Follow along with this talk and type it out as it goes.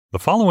The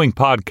following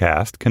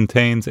podcast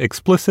contains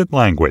explicit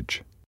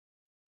language.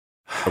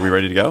 Are we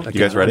ready to go? Okay, You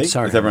guys ready?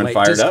 Sorry. Is everyone Wait,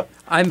 fired up?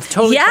 I'm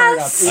totally fired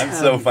up. I'm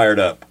so fired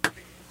up.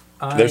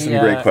 There's some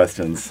great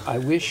questions. I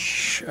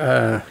wish,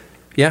 No.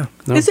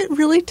 Is it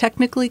really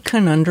technically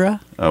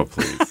conundra? Oh,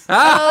 please.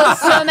 Oh,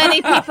 so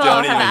many people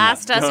have even-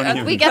 asked don't us.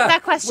 even. We get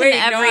that question Wait,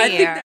 no, every I think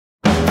year.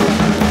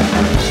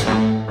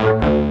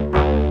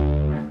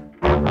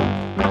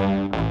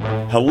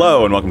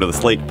 Hello, and welcome to the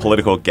Slate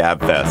Political Gab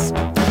Fest.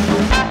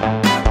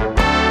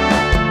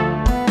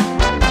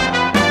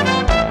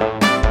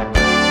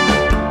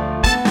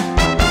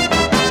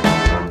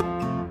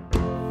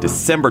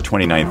 December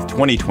 29th,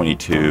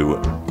 2022,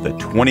 the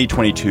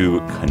 2022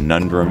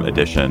 Conundrum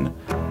Edition.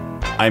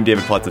 I'm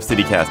David Plotz of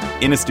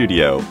CityCast in a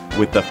studio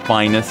with the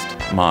finest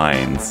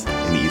minds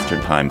in the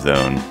Eastern Time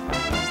Zone.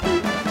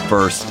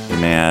 First, a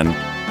man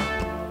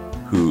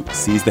who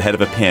sees the head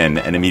of a pin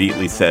and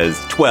immediately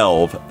says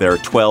 12. There are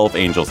 12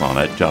 angels on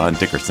it. John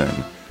Dickerson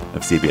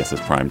of CBS's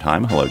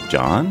Primetime. Hello,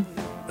 John.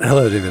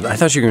 Hello, David. I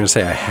thought you were going to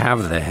say I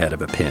have the head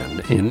of a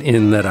pin,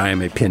 in that I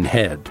am a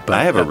pinhead. But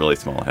I have a really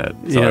small head,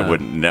 so yeah. I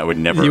would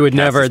never. You would cast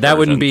never. That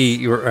wouldn't be.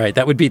 aspersions. You're right.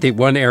 That would be the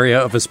one area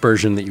of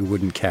aspersion that you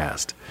wouldn't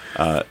cast.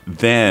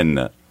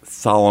 Then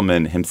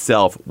Solomon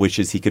himself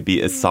wishes he could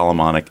be as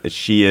Solomonic as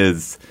she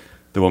is,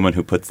 the woman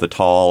who puts the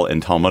tall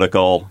and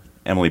Talmudical,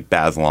 Emily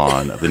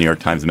Bazelon of the New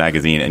York Times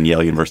Magazine and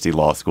Yale University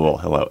Law School.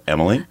 Hello,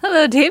 Emily.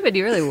 Hello, David.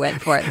 You really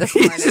went for it this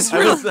morning. I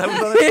was on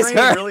a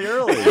train really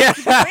early.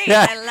 Great.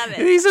 I love it.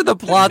 These are the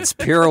Plotz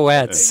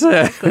pirouettes.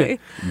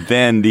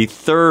 Then the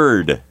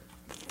third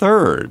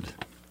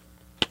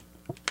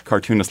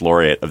cartoonist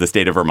laureate of the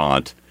state of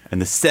Vermont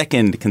and the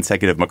second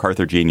consecutive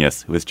MacArthur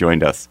genius who has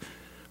joined us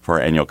for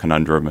our annual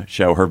Conundrum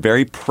show. Her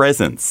very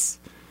presence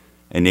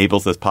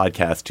enables this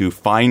podcast to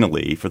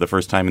finally, for the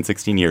first time in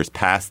 16 years,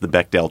 pass the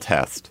Bechdel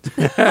test.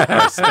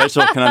 Our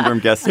special Conundrum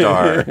guest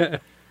star,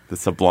 the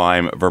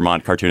sublime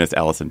Vermont cartoonist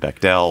Alison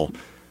Bechdel.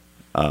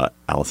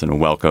 Alison,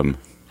 welcome.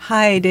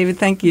 Hi, David.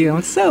 Thank you.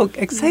 I'm so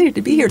excited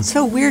to be here. It's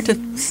so weird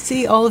to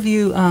see all of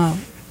you,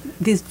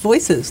 these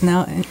voices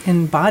now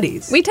in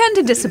bodies. We tend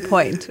to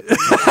disappoint when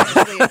we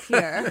actually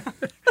appear.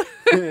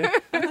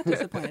 I'm not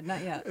disappointed.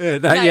 Not yet.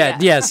 Not yet.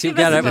 yet. Yes, you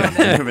got Give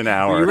to. him an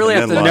hour. You really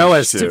and have to then know lunch,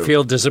 us to too.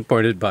 feel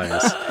disappointed by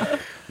us.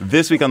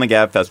 This week on the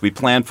Gab Fest, we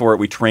plan for it,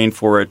 we train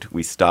for it,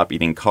 we stop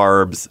eating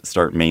carbs,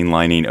 start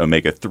mainlining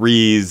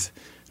omega-3s,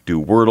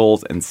 do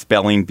wordles and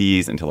spelling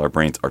bees until our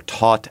brains are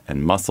taut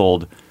and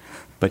muscled.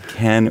 But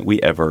can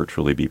we ever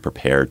truly be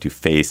prepared to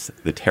face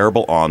the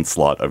terrible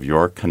onslaught of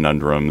your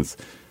conundrums?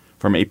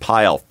 From a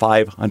pile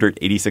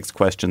 586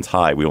 questions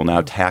high, we will now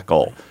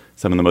tackle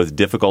some of the most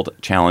difficult,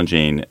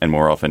 challenging, and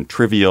more often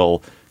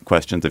trivial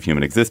questions of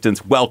human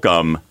existence.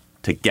 Welcome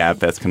to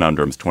GabFest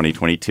Conundrums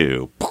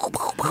 2022.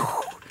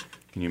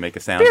 Can you make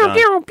a sound,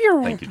 John?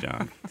 Thank you,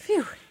 John.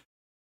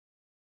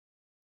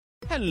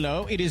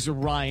 Hello, it is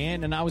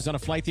Ryan, and I was on a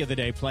flight the other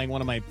day playing one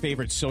of my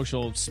favorite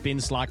social spin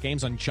slot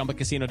games on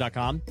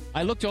ChumbaCasino.com.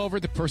 I looked over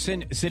at the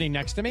person sitting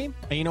next to me,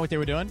 and you know what they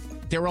were doing?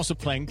 They were also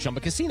playing Chumba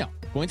Casino.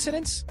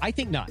 Coincidence? I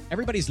think not.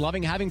 Everybody's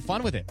loving having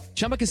fun with it.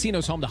 Chumba Casino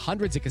is home to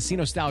hundreds of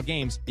casino-style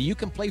games that you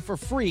can play for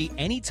free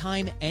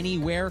anytime,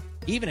 anywhere,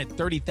 even at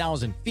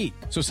 30,000 feet.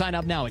 So sign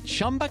up now at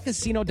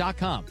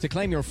ChumbaCasino.com to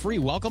claim your free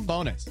welcome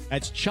bonus.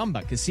 That's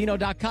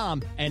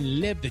ChumbaCasino.com and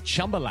live the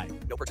Chumba life.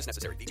 No purchase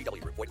necessary.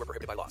 VGW Group. Void where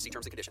prohibited by law. See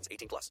terms and conditions.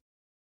 18+.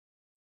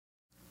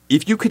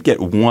 If you could get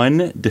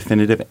one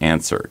definitive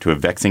answer to a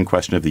vexing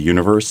question of the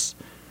universe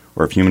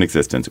or of human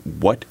existence,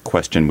 what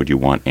question would you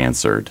want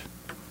answered?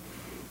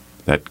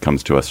 That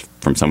comes to us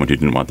from someone who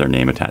didn't want their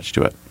name attached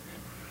to it.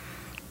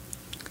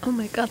 Oh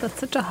my God, that's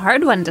such a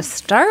hard one to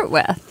start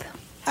with.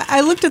 I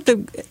looked at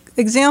the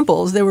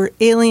examples. There were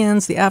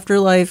aliens, the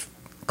afterlife,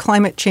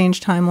 climate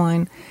change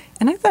timeline.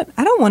 And I thought,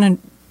 I don't want to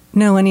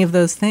know any of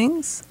those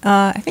things.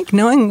 I think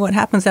knowing what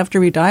happens after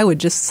we die would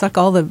just suck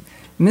all the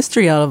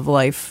mystery out of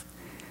life.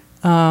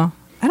 I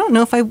don't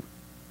know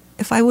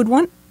if I would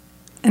want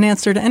an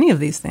answer to any of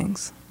these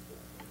things.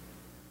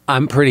 I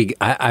want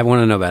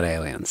to know about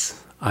aliens.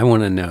 I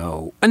want to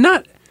know.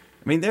 I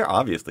mean, they're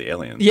obviously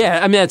aliens. Yeah,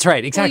 I mean, that's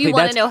right. Exactly.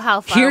 Well, you want to know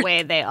how far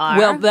away they are.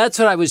 Well, that's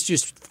what I was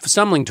just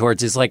stumbling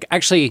towards is like,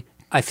 actually,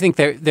 I think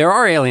there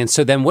are aliens.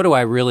 So then what do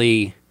I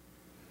really,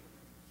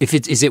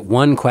 is it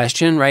one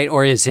question, right?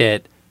 Or is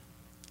it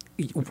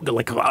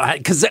like,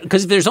 because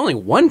if there's only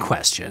one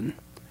question,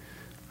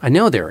 I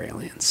know they're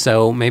aliens.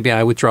 So maybe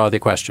I withdraw the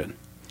question.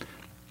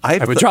 I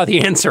withdraw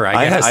the answer,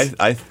 I guess.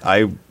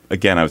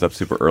 Again, I was up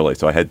super early,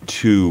 so I had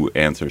two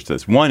answers to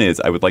this. One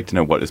is I would like to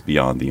know what is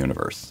beyond the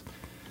universe.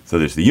 So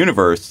there's the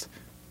universe,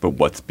 but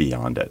what's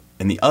beyond it?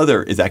 And the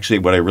other is actually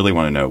what I really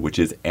want to know, which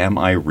is, am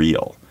I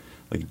real?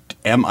 Like,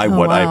 am I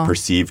what I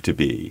perceive to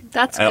be?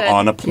 That's good.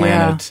 On a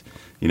planet? Yeah.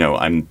 You know,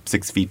 I'm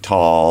 6 feet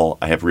tall.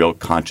 I have real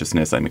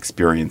consciousness. I'm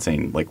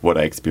experiencing, like, what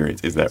I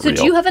experience. Is that real?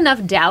 So do you have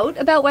enough doubt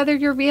about whether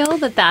you're real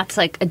that that's,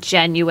 like, a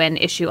genuine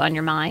issue on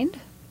your mind?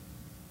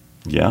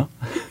 Yeah.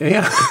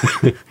 Yeah.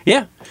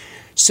 Yeah.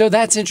 So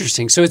that's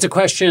interesting. So it's a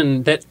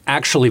question that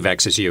actually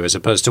vexes you as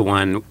opposed to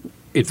one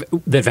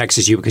that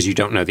vexes you because you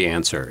don't know the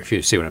answer, if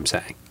you see what I'm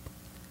saying.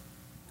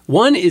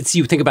 One is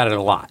you think about it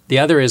a lot. The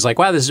other is like,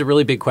 wow, this is a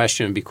really big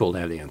question. It'd be cool to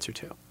have the answer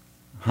to.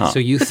 So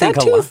you But think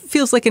that a too lot.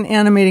 feels like an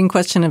animating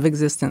question of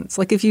existence.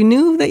 Like if you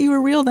knew that you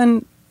were real,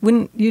 then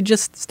wouldn't you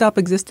just stop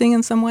existing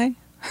in some way?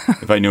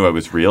 If I knew I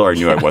was real or I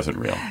knew I wasn't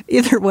real.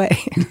 Either way.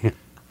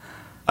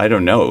 I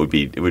don't know.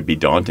 It would be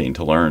daunting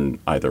to learn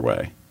either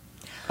way.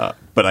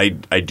 But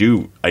I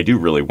do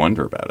really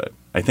wonder about it.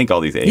 I think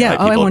all these AI Yeah, I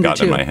people have wonder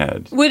gotten in too. my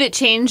head. Would it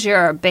change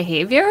your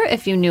behavior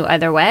if you knew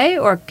either way,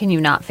 or can you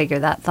not figure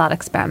that thought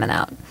experiment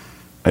out?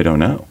 I don't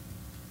know.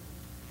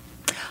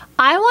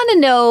 I want to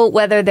know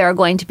whether there are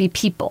going to be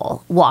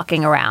people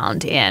walking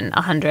around in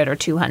 100 or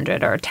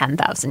 200 or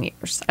 10,000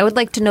 years. I would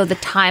like to know the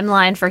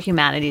timeline for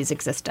humanity's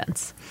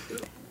existence.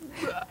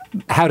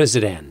 How does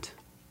it end?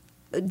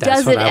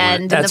 Does what it I wanna-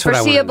 end in the that's what I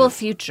wanna foreseeable know.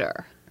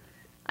 future?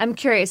 I'm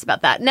curious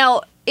about that.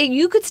 Now,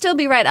 you could still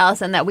be right,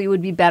 Allison, that we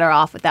would be better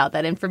off without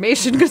that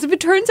information, because if it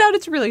turns out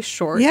it's really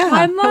short Yeah,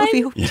 that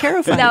timeline, would be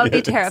terrifying. that would be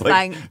It's like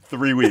terrifying.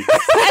 3 weeks.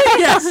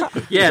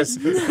 Yes.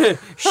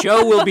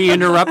 Show will be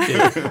interrupted.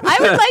 I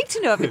would like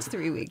to know if it's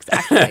 3 weeks,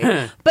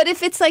 actually. But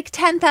if it's like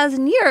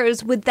 10,000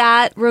 years, would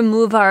that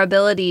remove our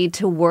ability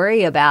to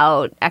worry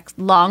about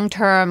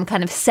long-term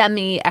kind of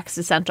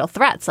semi-existential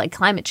threats like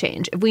climate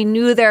change? If we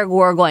knew there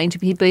were going to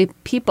be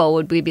people,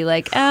 would we be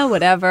like,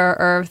 whatever,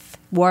 Earth,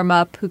 warm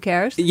up, who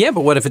cares? Yeah,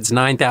 but what if it's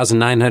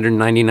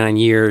 9,999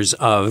 years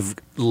of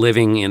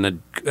living in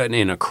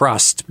a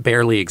crust,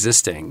 barely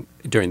existing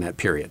during that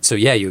period? So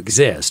yeah, you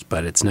exist,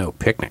 but it's no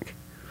picnic.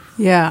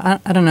 Yeah,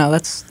 I don't know.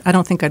 I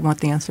don't think I'd want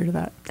the answer to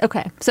that.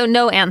 Okay, so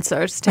no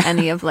answers to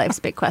any of life's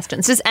big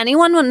questions. Does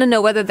anyone want to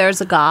know whether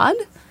there's a God?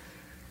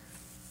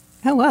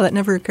 Oh, wow, that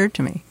never occurred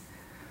to me.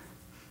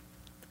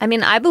 I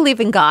mean, I believe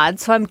in God,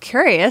 so I'm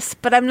curious,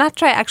 but I'm not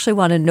sure I actually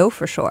want to know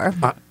for sure.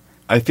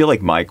 I feel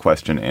like my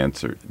question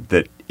answered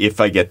that if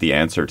I get the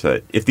answer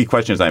to if the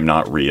question is I'm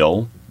not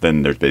real,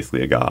 then there's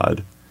basically a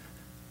God.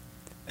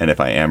 And if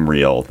I am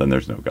real, then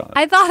there's no God.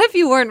 I thought if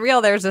you weren't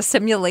real, there's a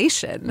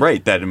simulation.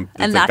 Right, that's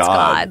that's a God.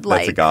 God, That's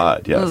like- a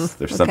God, yes. Ooh,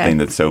 There's okay. something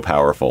that's so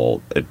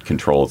powerful, it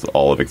controls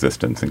all of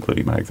existence,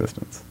 including my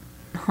existence.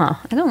 I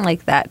don't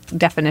like that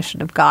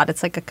definition of God.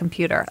 It's like a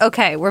computer.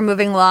 Okay, we're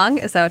moving along.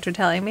 Is that what you're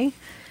telling me?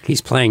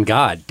 He's playing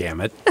God,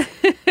 damn it.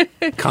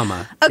 Damn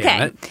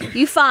Okay. it.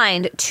 You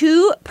find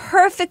 2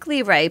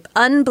 perfectly ripe,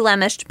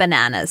 unblemished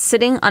bananas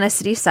sitting on a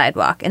city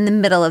sidewalk in the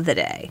middle of the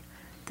day.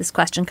 This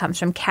question comes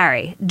from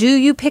Carrie. Do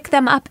you pick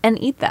them up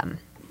and eat them?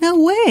 No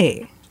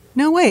way.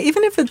 No way.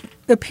 Even if it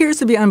appears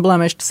to be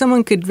unblemished,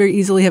 someone could very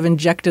easily have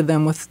injected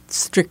them with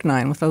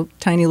strychnine with a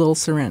tiny little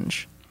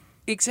syringe.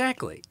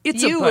 Exactly.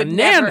 It's You a would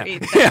banana. never eat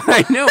them. Yeah,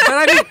 I know, but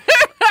I mean,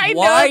 I know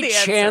why the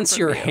answer chance from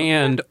your you.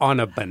 hand on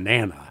a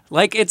banana?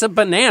 Like, it's a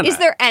banana. Is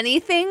there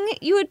anything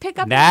you would pick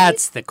up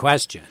That's the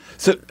question.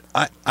 So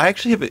I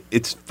actually have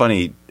it's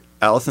funny.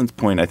 Allison's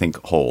point, I think,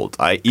 holds.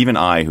 Even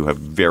I, who have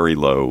very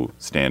low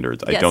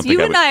standards, Yes, I don't think you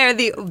I and would. I are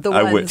the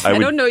I would- ones. I I, would-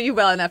 don't know you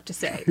well enough to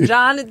say.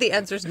 John, the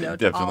answer's no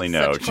to Definitely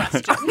all no.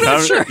 such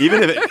questions.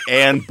 Even if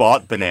Anne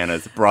bought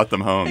bananas, brought them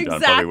home, John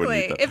probably wouldn't eat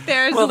Exactly. them. If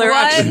there's Well, they're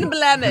one actually-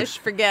 blemish,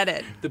 forget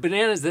it. The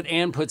bananas that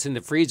Anne puts in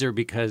the freezer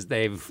because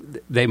they're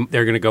going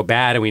to go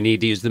bad and we need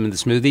to use them in the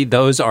smoothie,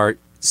 those are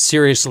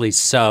seriously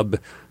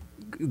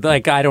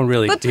like, I don't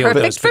really But deal with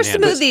those perfect for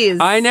bananas.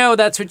 smoothies. I know,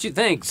 that's what you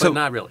think, but So-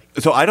 not really.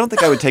 So I don't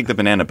think I would take the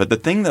banana, but the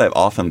thing that I've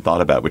often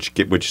thought about,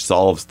 which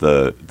solves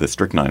the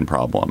strychnine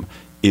problem,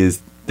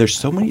 is there's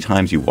so many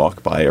times you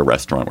walk by a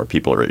restaurant where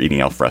people are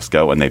eating al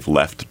fresco and they've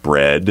left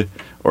bread,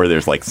 or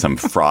there's like some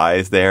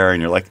fries there,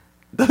 and you're like,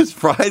 those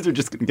fries are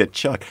just going to get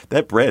chucked.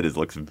 That bread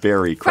looks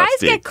very Fries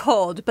crusty. get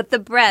cold, but the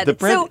bread. The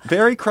bread, so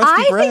very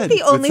crusty I bread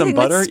think the with only some thing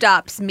butter. that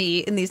stops me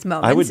in these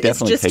moments would is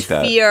definitely just take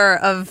that. fear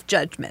of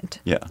judgment.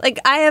 Yeah. Like,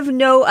 I have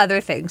no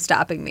other thing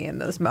stopping me in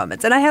those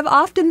moments. And I have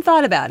often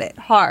thought about it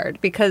hard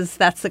because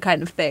that's the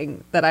kind of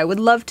thing that I would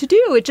love to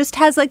do. It just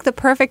has like the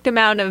perfect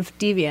amount of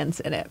deviance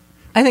in it.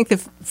 I think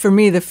for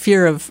me, the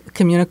fear of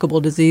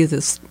communicable disease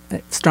is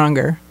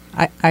stronger.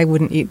 I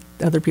wouldn't eat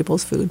other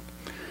people's food.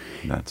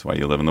 That's why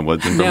you live in the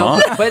woods in No,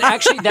 Vermont. but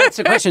actually, that's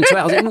the question. So,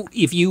 Alison,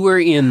 if you were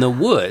in the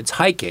woods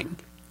hiking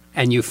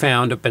and you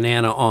found a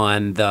banana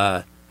on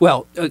the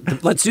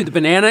let's do the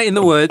banana in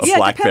the woods. Yeah,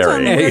 It depends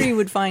on blackberry. where you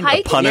would find it.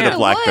 Hiking punnet in of the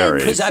blackberries.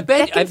 woods, Because I that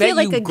bet can feel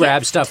like you a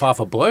grab gift. stuff off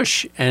a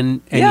bush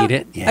and Yeah, eat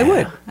it.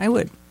 I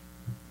would.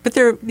 But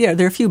there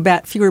are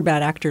fewer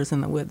bad actors in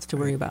the woods to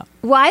worry about.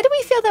 Why do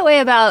we feel that way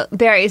about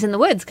berries in the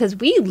woods? Because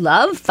we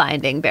love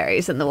finding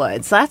berries in the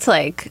woods. That's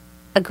like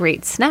a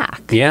great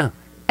snack. Yeah.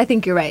 I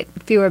think you're right.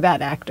 Fewer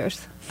bad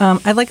actors.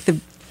 I like the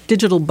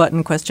digital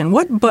button question.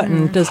 What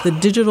button does the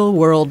digital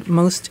world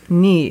most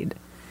need?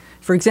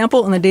 For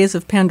example, in the days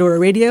of Pandora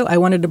Radio, I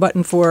wanted a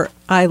button for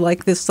I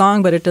like this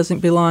song, but it doesn't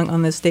belong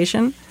on this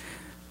station.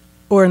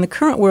 Or in the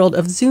current world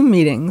of Zoom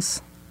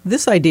meetings,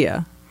 this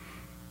idea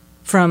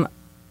from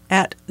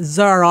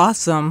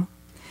 @ZarAwesome,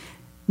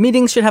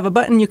 meetings should have a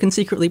button you can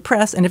secretly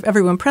press, and if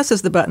everyone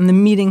presses the button, the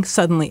meeting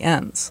suddenly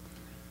ends.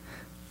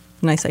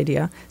 Nice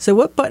idea. So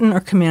what button or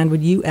command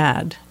would you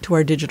add to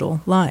our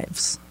digital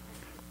lives?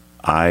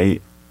 I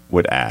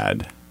would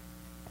add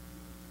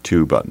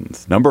 2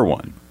 buttons. Number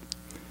 1,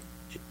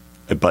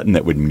 a button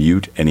that would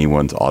mute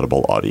anyone's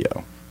audible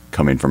audio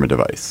coming from a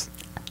device.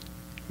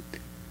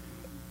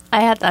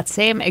 I had that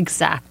same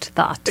exact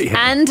thought.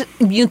 And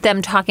mute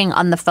them talking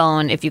on the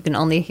phone if you can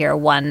only hear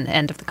one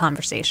end of the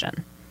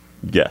conversation.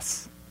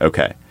 Yes.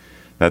 Okay.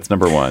 That's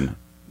number 1.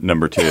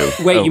 Number 2.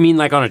 Wait, you mean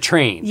like on a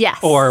train? Yes.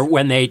 Or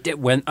when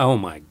oh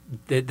my,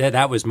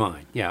 that was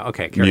mine. Yeah,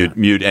 okay. Carry on.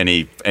 mute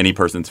any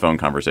person's phone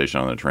conversation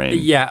on the train?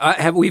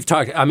 Yeah, we've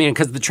talked. I mean,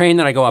 because the train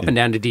that I go up and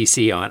down to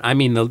D.C. on, I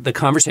mean, the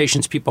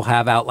conversations people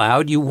have out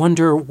loud, you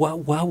wonder,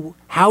 well,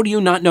 how do you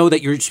not know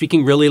that you're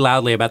speaking really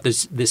loudly about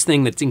this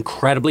thing that's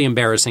incredibly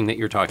embarrassing that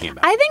you're talking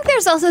about? I think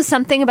there's also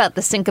something about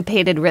the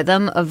syncopated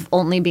rhythm of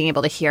only being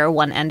able to hear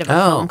one end of a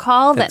phone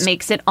call that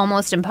makes it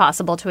almost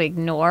impossible to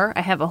ignore.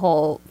 I have a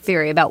whole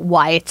theory about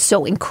why it's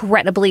so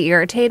incredibly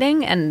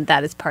irritating, and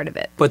that is part of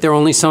it. But there are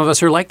only some of us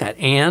who are like that.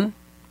 Anne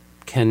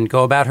can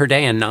go about her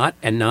day and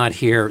not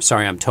hear.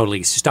 Sorry, I'm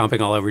totally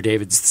stomping all over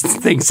David's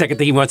second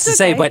thing he wants to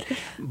say.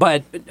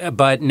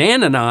 But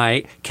Nan and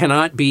I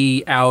cannot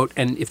be out,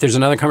 and if there's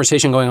another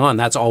conversation going on,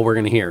 that's all we're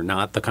going to hear,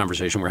 not the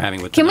conversation we're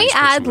having with. Can the we nice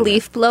person add we're with.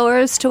 leaf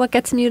blowers to what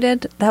gets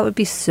muted? That would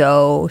be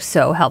so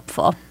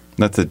helpful.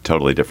 That's a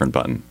totally different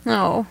button.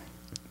 Oh,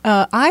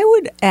 I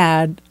would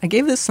add, I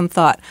gave this some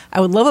thought, I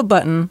would love a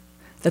button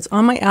that's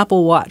on my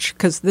Apple Watch,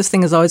 because this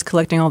thing is always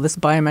collecting all this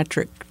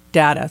biometric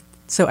data.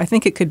 So I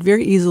think it could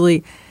very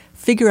easily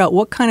figure out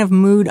what kind of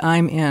mood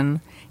I'm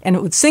in, and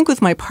it would sync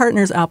with my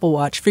partner's Apple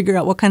Watch, figure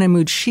out what kind of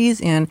mood she's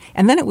in,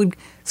 and then it would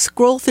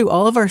scroll through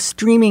all of our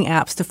streaming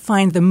apps to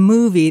find the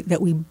movie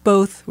that we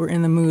both were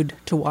in the mood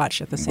to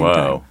watch at the same time.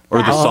 Whoa. Or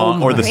the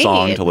song or the great.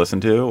 song to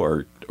listen to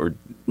or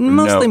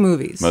Mostly no.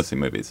 movies. Mostly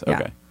movies. Yeah.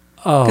 Okay.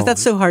 Because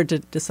that's so hard to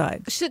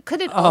decide.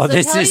 could it Oh, also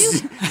this tell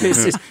is you?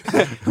 this is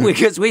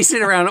because we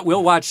sit around.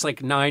 We'll watch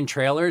like 9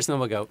 trailers, and then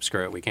we'll go,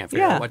 screw it. We can't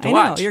figure Yeah, out what to I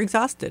watch. know. You're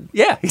exhausted.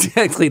 Yeah,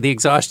 exactly. The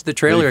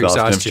trailer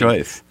Exhaustive exhaustion.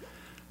 choice.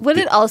 Would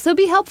it also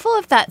be helpful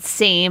if that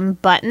same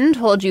button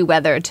told you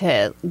whether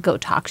to go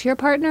talk to your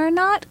partner or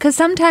not? Because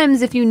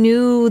sometimes if you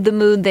knew the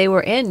mood they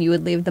were in, you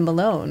would leave them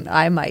alone.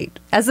 I might.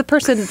 As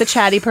the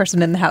chatty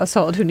person in the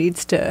household who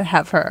needs to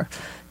have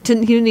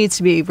who needs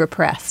to be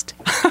repressed.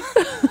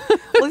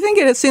 Well, I think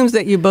it assumes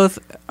that you both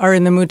are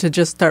in the mood to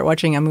just start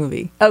watching a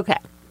movie. Okay.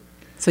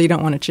 So you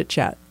don't want to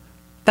chit-chat.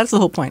 That's the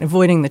whole point,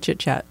 avoiding the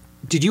chit-chat.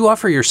 Did you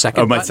offer your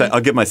second? button? I'll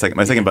give my second.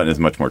 My second button is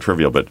much more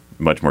trivial, but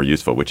much more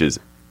useful. Which is,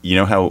 you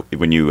know how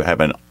when you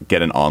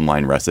get an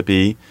online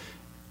recipe,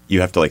 you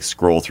have to like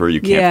scroll through.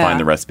 You can't find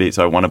the recipe.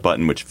 So I want a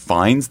button which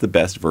finds the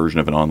best version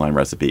of an online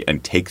recipe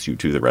and takes you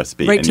to the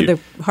recipe, Right and to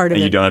the heart of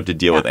and it. you don't have to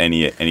deal with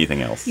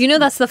anything else. You know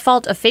that's the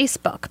fault of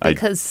Facebook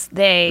because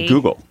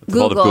Google. It's the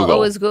fault of Google. Oh, it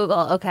was Google.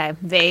 Okay.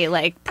 They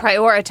like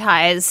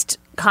prioritized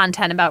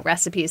content about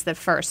recipes that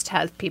first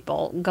has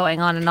people going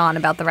on and on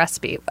about the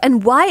recipe.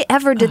 And why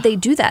ever did they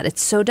do that?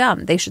 It's so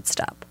dumb. They should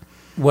stop.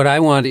 What I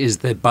want is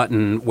the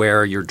button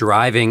where you're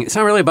driving. It's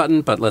not really a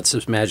button, but let's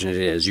just imagine it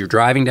is. You're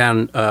driving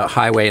down a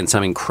highway in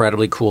some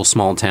incredibly cool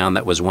small town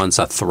that was once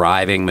a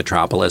thriving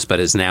metropolis, but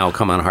has now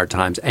come on hard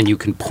times. And you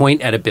can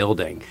point at a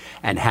building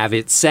and have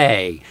it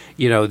say,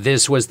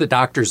 this was the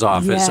doctor's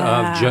office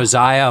of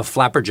Josiah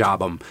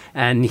Flapperjobham.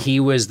 And he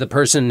was the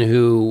person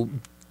who,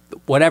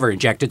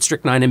 injected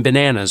strychnine in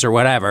bananas or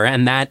whatever.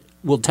 And that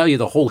will tell you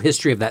the whole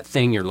history of that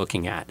thing you're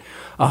looking at.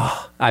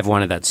 Oh, I've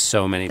wanted that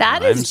so many times.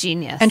 That is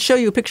genius. And show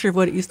you a picture of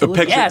what it used to look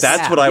Picture, like.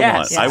 that's what I Yes,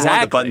 want. I want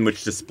exactly. the button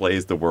which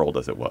displays the world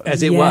as it was.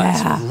 As it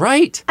Yeah. was.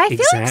 Right. I feel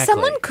like Exactly.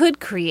 someone could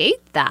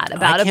create that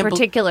about a can't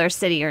particular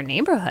city or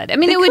neighborhood. I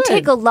mean, They it would could.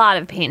 take a lot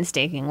of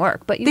painstaking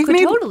work, but you They've could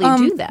made,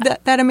 totally do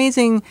that. That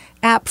amazing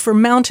app for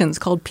mountains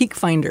called Peak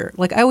Finder.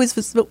 Like I always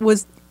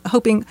was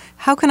hoping,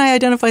 how can I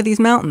identify these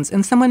mountains?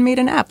 And someone made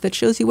an app that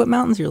shows you what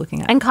mountains you're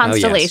looking at. And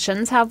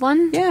Constellations have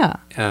one. yeah.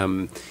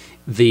 And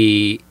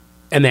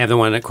they have the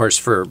one, of course,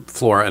 for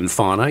flora and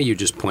fauna. You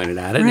just pointed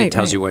at it, and it Right,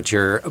 tells right. you what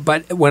you're.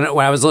 But when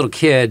I was a little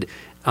kid,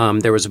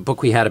 there was a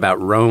book we had about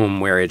Rome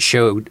where it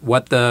showed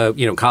what the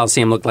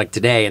Colosseum looked like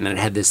today, and then it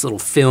had this little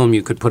film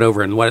you could put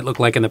over and what it looked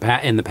like in the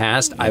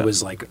past. I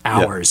was like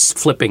hours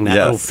flipping that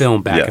little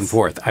film back and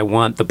forth. I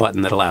want the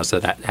button that allows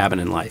that to happen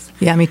in life.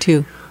 Yeah, me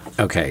too.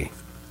 Okay,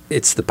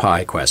 it's the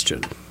pie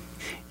question.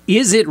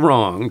 Is it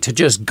wrong to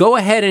just go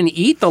ahead and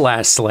eat the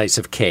last slice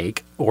of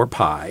cake or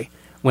pie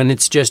when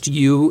it's just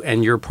you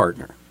and your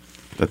partner?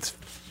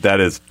 That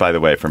is, by the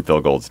way, from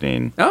Phil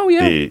Goldstein. Oh,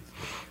 yeah. The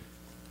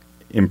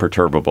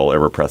imperturbable,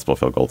 irrepressible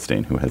Phil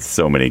Goldstein, who has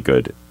so many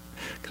good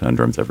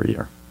conundrums every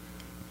year.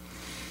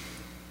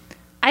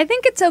 I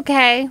think it's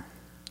okay.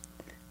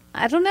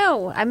 I don't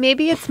know.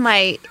 Maybe it's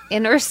my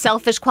inner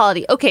selfish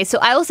quality. Okay, so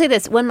I will say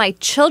this. When my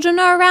children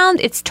are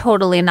around, it's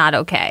totally not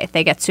okay.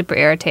 They get super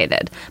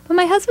irritated. But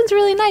my husband's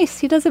really nice.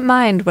 He doesn't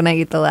mind when I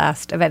eat the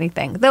last of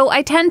anything. Though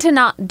I tend to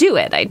not do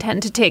it. I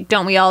tend to take,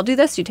 don't we all do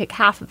this? You take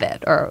half of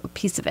it or a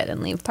piece of it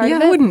and leave part Yeah,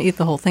 of it. I wouldn't eat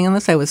the whole thing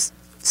unless I was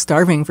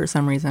starving for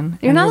some reason.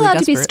 You're and not really allowed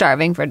to be desperate.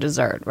 starving for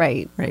dessert,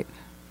 right? Right.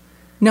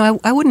 No,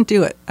 I wouldn't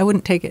do it. I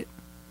wouldn't take it.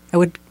 I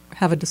would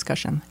have a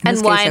discussion. In And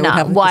this why case, I would not?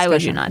 have a Why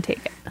would you discussion. not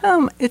take it?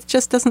 It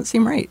just doesn't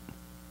seem right.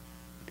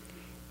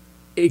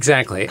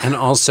 Exactly. And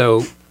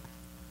also,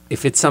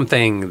 if it's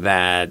something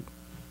that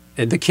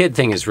the kid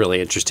thing is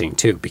really interesting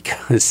too,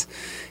 because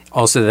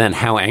also then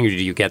how angry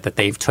do you get that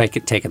they've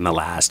taken the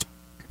last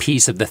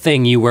piece of the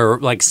thing you were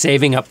like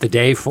saving up the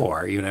day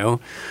for, you know?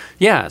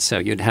 Yeah. So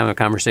you'd have a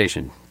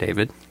conversation,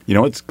 David. You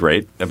know what's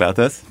great about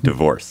this?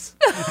 Divorce.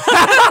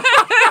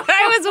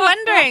 I was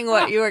wondering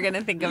what you were going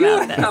to think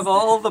about this. Have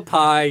all the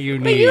pie you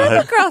But need. you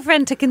have a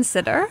girlfriend to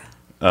consider.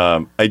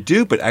 I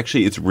do, but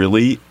actually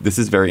this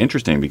is very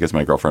interesting because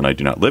my girlfriend and I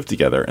do not live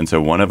together. And so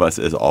one of us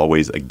is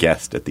always a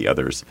guest at the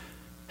other's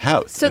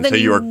house. So And then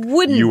you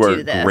wouldn't you are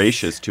do this.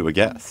 gracious to a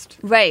guest.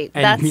 Right.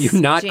 And That's you're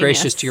not genius.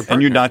 gracious to your partner.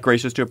 And you're not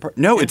gracious to a partner.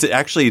 No, it's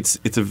actually,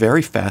 it's a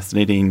very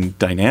fascinating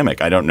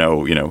dynamic. I don't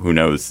know, who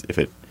knows if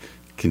it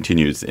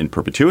continues in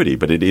perpetuity,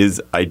 but it is,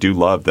 I do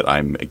love that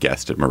I'm a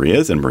guest at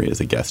Maria's and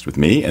Maria's a guest with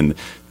me. And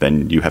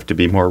then you have to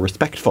be more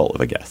respectful of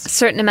a guest. A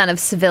certain amount of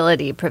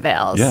civility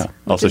prevails. Yeah. which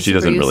Also, is she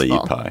doesn't super really eat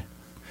useful. pie.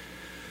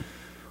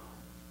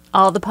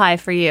 All the pie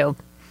for you.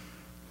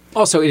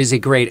 Also, it is a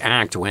great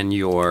act when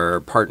your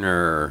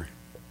partner,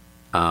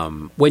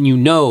 when you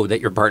know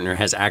that your partner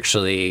has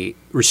actually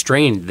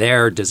restrained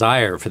their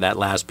desire for that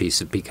last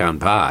piece of pecan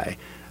pie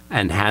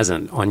and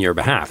hasn't on your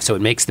behalf. So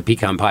it makes the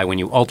pecan pie, when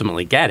you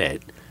ultimately get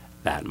it,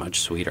 that much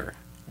sweeter.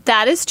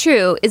 That is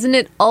true. Isn't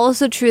it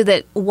also true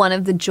that one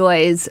of the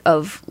joys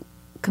of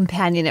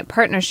companionate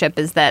partnership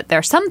is that there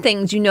are some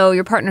things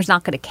your partner's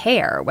not going to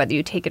care whether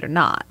you take it or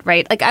not,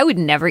 right? Like I would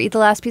never eat the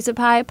last piece of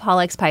pie. Paul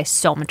likes pie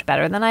so much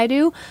better than I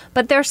do.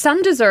 But there are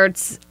some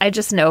desserts I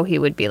just know he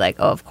would be like,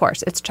 oh, of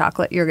course, it's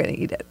chocolate. You're going to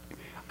eat it.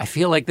 I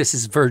feel like this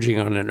is verging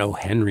on an O.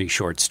 Henry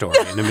short story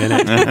in a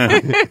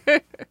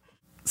minute.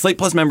 Slate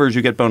Plus members,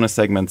 you get bonus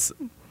segments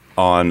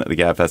on the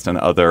GabFest and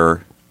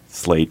other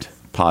Slate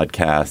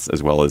podcasts,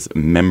 as well as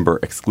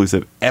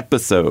member-exclusive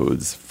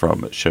episodes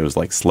from shows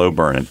like Slow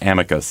Burn and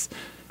Amicus,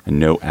 and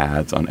no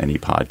ads on any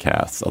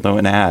podcasts. Although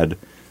an ad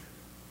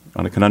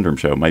on a Conundrum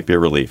show might be a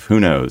relief. Who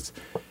knows?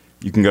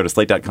 You can go to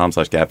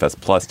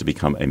slate.com/GabFest Plus to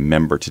become a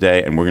member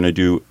today, and we're going to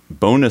do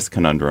bonus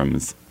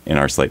conundrums in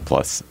our Slate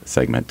Plus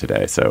segment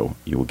today. So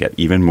you will get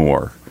even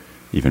more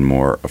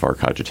of our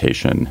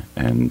cogitation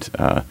and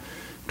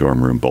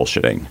dorm room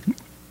bullshitting.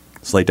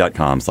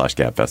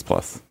 Slate.com/GabFest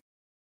Plus.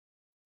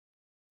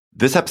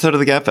 This episode of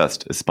the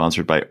GabFest is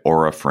sponsored by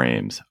Aura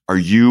Frames. Are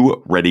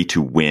you ready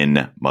to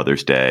win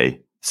Mother's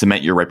Day?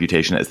 Cement your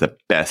reputation as the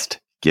best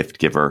gift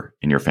giver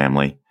in your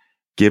family?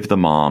 Give the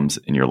moms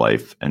in your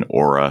life an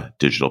Aura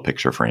digital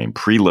picture frame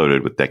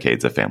preloaded with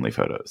decades of family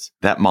photos.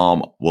 That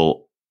mom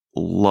will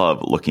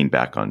love looking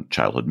back on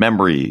childhood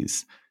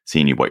memories,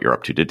 seeing what you're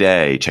up to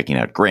today, checking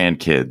out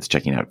grandkids,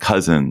 checking out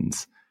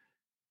cousins.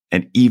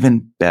 And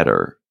even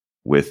better,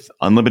 with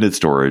unlimited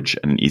storage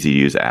and an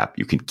easy-to-use app,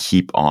 you can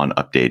keep on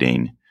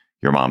updating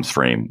your mom's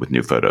frame with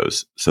new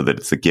photos so that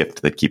it's a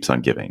gift that keeps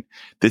on giving.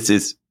 This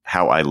is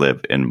how I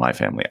live in my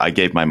family. I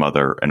gave my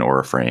mother an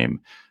Aura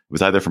frame. It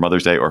was either for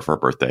Mother's Day or for her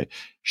birthday.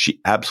 She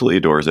absolutely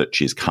adores it.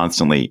 She's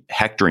constantly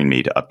hectoring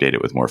me to update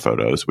it with more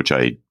photos, which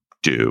I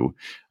do.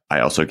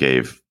 I also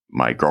gave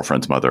my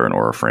girlfriend's mother an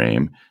Aura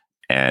frame,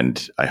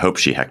 and I hope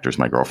she hectors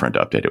my girlfriend to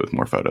update it with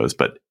more photos.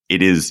 But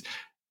it is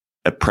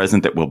a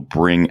present that will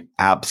bring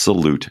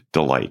absolute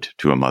delight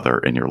to a mother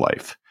in your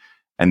life.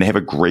 And they have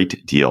a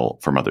great deal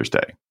for Mother's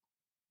Day.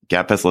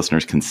 GabFest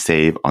listeners can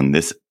save on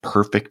this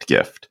perfect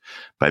gift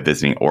by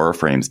visiting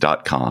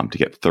auraframes.com to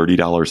get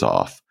 $30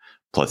 off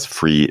plus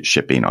free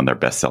shipping on their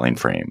best-selling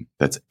frame.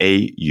 That's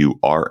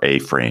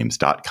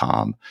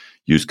auraframes.com.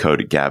 Use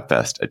code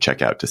GabFest at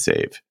checkout to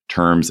save.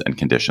 Terms and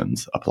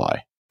conditions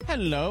apply.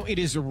 Hello, it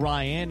is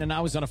Ryan, and I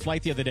was on a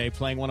flight the other day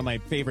playing one of my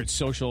favorite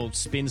social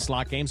spin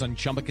slot games on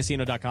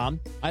ChumbaCasino.com.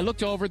 I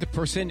looked over at the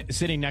person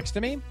sitting next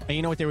to me, and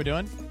you know what they were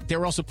doing? They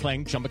were also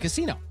playing Chumba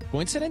Casino.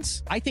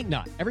 Coincidence? I think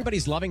not.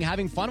 Everybody's loving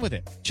having fun with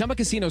it. Chumba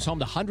Casino is home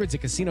to hundreds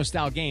of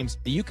casino-style games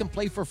that you can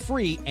play for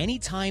free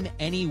anytime,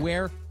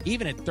 anywhere,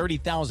 even at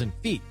 30,000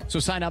 feet. So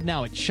sign up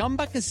now at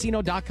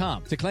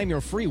ChumbaCasino.com to claim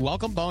your free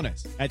welcome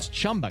bonus. That's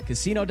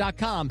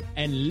ChumbaCasino.com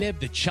and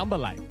live the Chumba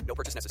life. No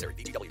purchase necessary.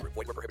 VGW Group.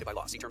 Void where prohibited by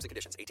law. See terms and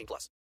conditions.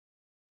 18+.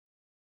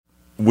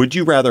 Would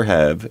you rather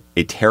have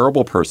a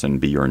terrible person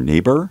be your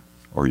neighbor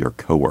or your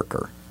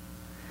coworker?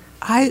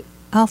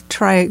 I'll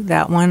try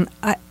that one.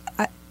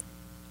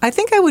 I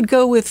think I would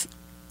go with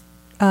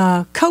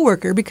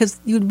coworker because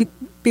you'd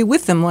be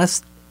with them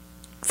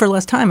for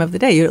less time of the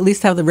day. You at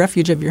least have the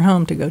refuge of your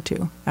home to go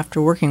to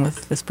after working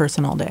with this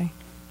person all day.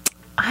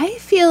 I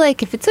feel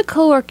like if it's a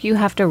coworker you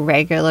have to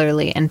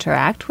regularly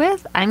interact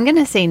with, I'm going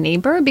to say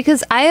neighbor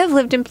because I have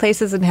lived in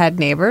places and had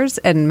neighbors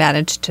and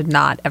managed to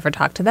not ever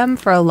talk to them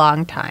for a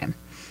long time.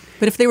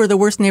 But if they were the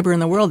worst neighbor in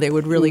the world, they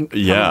would really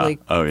Yeah. probably.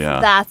 Oh, yeah.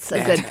 That's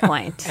a good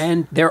point.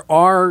 And there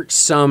are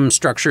some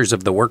structures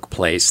of the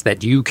workplace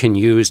that you can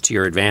use to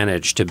your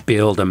advantage to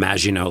build a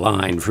Maginot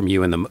line from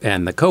you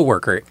and the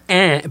coworker.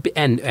 And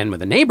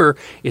with a neighbor,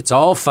 it's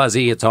all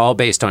fuzzy. It's all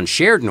based on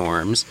shared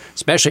norms,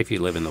 especially if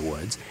you live in the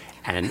woods.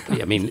 And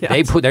I mean,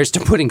 they're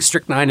still putting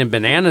strychnine in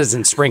bananas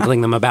and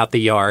sprinkling them about the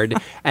yard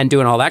and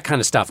doing all that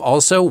kind of stuff.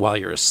 Also, while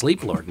you're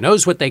asleep, Lord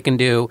knows what they can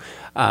do,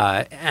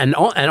 and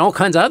all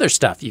kinds of other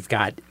stuff. We've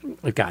got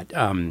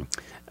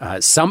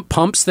sump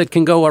pumps that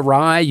can go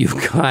awry.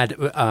 You've got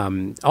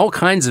all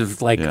kinds of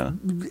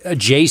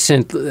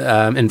adjacent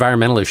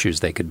environmental issues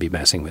they could be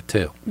messing with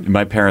too.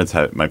 My parents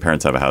have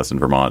a house in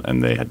Vermont,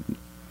 and they had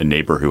a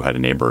neighbor who had a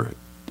neighbor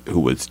who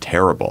was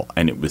terrible,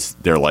 and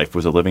their life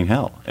was a living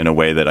hell in a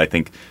way that I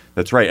think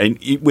that's right.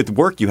 And with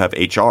work, you have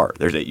HR.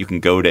 There is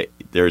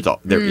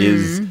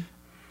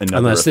another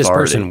Unless this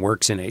authority. person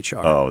works in HR.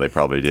 Oh, they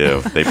probably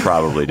do. They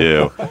probably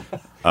do.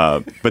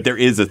 But there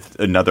is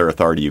another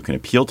authority you can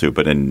appeal to.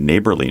 But in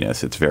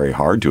neighborliness, it's very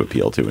hard to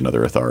appeal to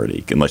another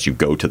authority unless you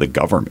go to the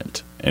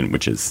government, and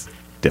which is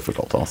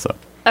difficult also.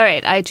 All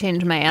right, I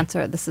changed my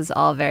answer. This is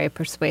all very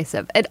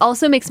persuasive. It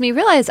also makes me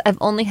realize I've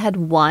only had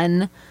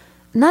one,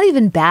 not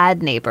even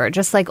bad neighbor,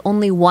 just like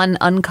only one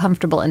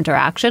uncomfortable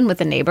interaction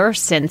with a neighbor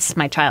since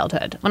my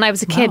childhood. When I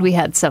was a kid, we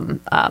had some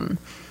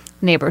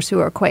neighbors who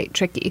were quite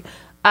tricky.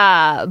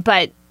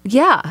 But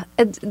yeah,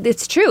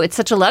 it's true. It's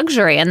such a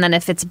luxury. And then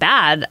if it's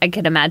bad, I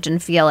could imagine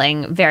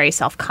feeling very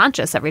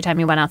self-conscious every time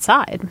you went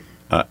outside.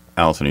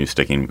 Allison, are you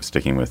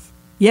sticking with?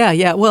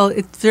 Yeah. Well,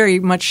 it's very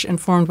much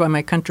informed by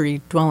my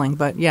country dwelling,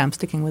 but yeah, I'm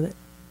sticking with it.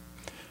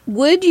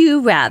 Would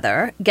you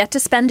rather get to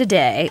spend a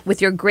day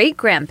with your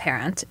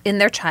great-grandparent in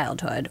their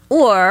childhood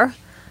or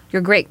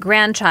your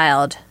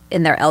great-grandchild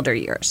in their elder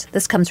years?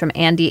 This comes from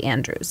Andy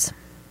Andrews.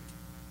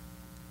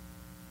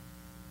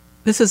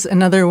 This is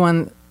another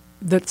one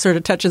that sort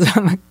of touches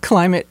on the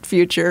climate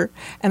future.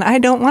 And I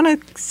don't want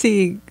to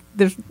see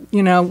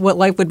what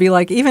life would be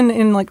like even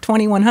in like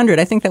 2100.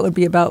 I think that would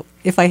be about,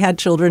 if I had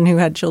children who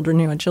had children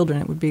who had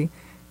children, it would be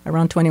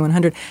around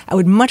 2100. I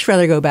would much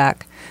rather go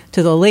back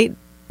to the late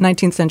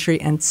 19th century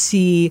and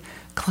see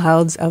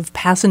clouds of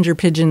passenger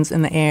pigeons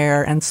in the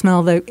air and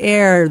smell the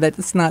air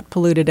that's not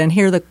polluted and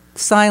hear the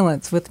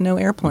silence with no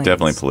airplanes.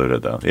 Definitely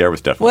polluted, though. The air was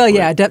definitely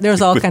polluted. Yeah, there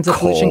was all kinds of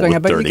pollution going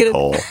on. But dirty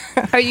coal.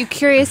 Are you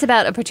curious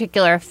about a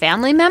particular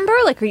family member?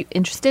 Like, are you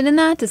interested in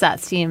that? Does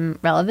that seem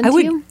relevant to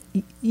you?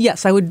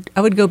 Yes, I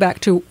would go back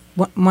to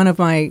one of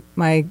my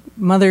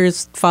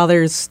mother's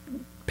father's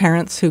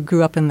parents who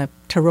grew up in the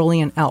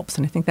Tyrolean Alps,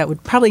 and I think that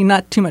would probably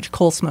not too much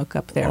coal smoke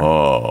up there.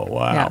 Oh,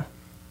 wow. Yeah.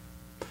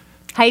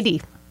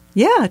 Heidi.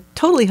 Yeah,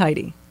 totally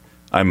Heidi.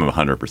 I'm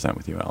 100%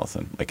 with you,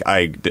 Allison.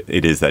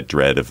 It is that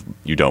dread of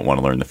you don't want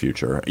to learn the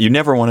future. You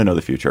never want to know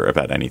the future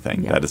about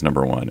anything. Yeah. That is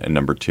number one. And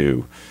number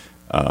two,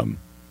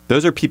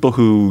 those are people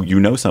who you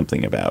know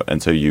something about,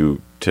 and so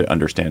to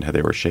understand how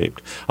they were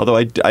shaped. Although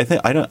I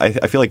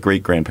feel like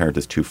great grandparent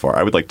is too far.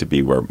 I would like to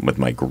be with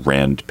my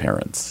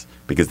grandparents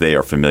because they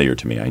are familiar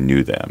to me. I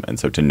knew them, and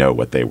so to know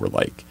what they were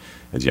like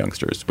as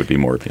youngsters would be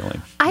more appealing.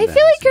 I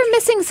feel like you're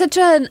missing such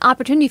an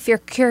opportunity for your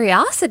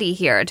curiosity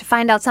here to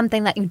find out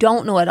something that you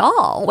don't know at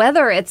all,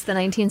 whether it's the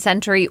 19th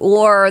century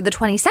or the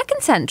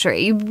 22nd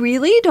century. You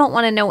really don't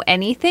want to know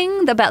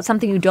anything about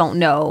something you don't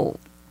know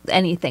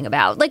anything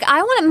about. Like,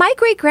 my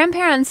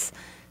great-grandparents,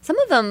 some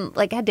of them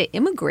had to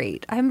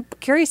immigrate. I'm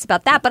curious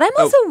about that, but I'm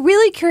also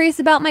really curious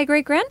about my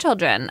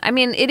great-grandchildren. I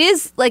mean, it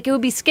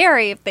would be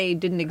scary if they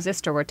didn't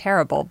exist or were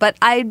terrible, but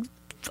I'm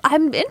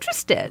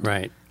interested.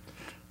 Right.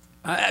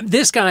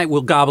 This guy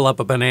will gobble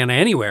up a banana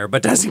anywhere,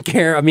 but doesn't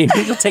care. I mean,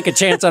 he'll take a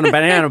chance on a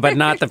banana, but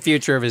not the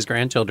future of his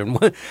grandchildren.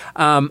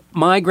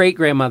 My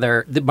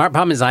great-grandmother, the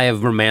problem is I have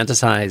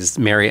romanticized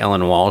Mary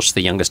Ellen Walsh,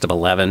 the youngest of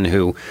 11,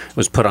 who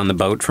was put on the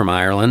boat from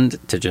Ireland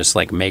to just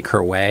make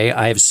her way.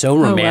 I have so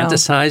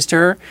romanticized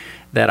her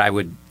that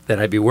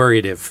I'd be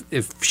worried if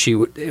she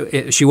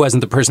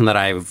wasn't the person that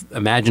I've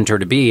imagined her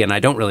to be. And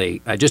I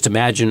just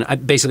imagine,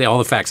 basically all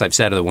the facts I've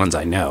said are the ones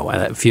I know.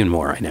 A few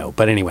more I know.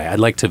 But anyway, I'd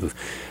like to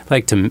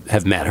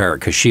have met her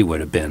because she would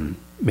have been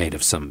made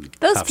of some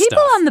Those tough people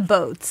stuff. on the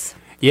boats.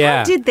 Yeah.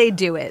 How did they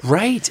do it?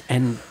 Right.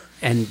 And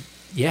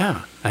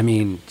yeah, I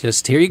mean,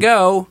 just here you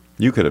go.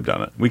 You could have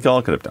done it. We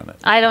all could have done it.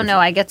 I don't know.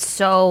 I get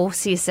so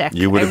seasick.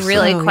 You would have I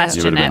really said-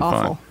 question you it. would have been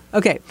Awful.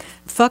 Okay.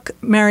 Fuck,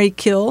 marry,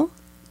 kill,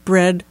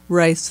 bread,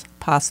 rice,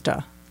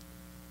 pasta.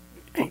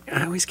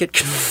 I always get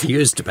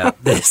confused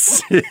about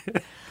this.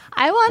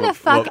 I want to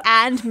fuck well-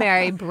 and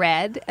marry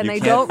bread, and You I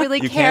can't- don't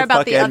really you care can't about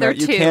fuck the and other marry-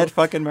 two. You can't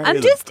fucking marry I'm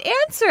them. just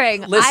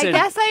answering. Listen, I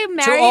guess I'm to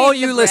marrying all the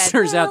you bread.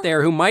 listeners out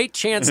there who might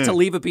chance to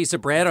leave a piece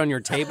of bread on your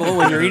table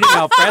when you're eating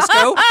al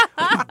fresco,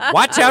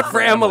 watch out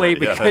for Emily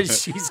because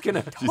she's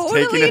gonna. She's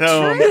Totally taking it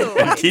home true.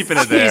 and keeping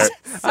it there.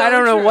 I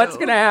don't know what's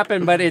true. gonna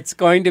happen, but it's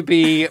going to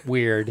be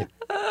weird.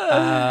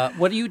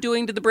 What are you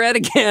doing to the bread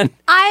again?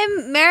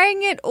 I'm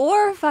marrying it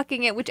or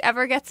fucking it,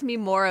 whichever gets me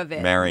more of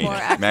it. Marrying More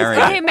it. access. Marrying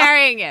Okay,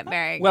 it.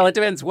 marrying Well, it. it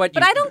depends what.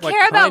 But I don't what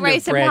care about kind of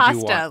rice and bread you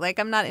pasta. want. Like,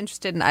 I'm not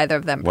interested in either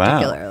of them Wow.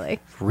 particularly.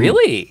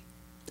 Really?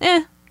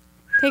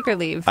 Take or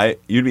leave.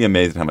 You'd be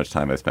amazed at how much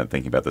time I've spent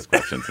thinking about this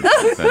question. Since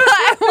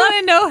I want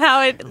to know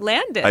how it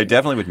landed. I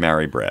definitely would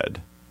marry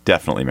bread.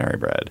 Definitely marry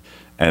bread.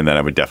 And then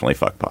I would definitely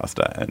fuck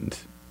pasta and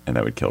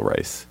I would kill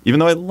rice.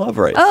 Even though I love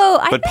rice. Oh,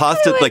 I But think I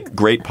pasta, would- like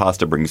great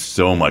pasta brings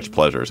so much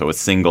pleasure. So a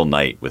single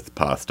night with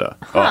pasta.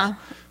 Oh,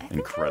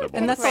 incredible.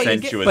 And that's The all you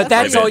get. sensuous But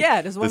that's all you ribbons.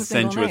 get is one The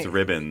single sensuous night.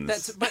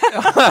 ribbons.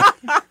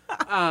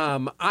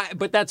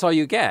 But that's all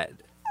you get.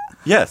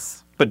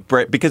 Yes. But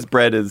because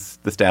bread is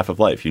the staff of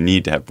life. You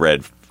need to have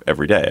bread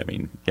every day. I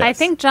mean, yes. I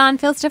think John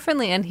feels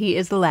differently, and he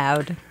is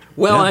allowed.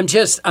 Well,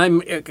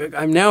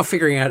 I'm now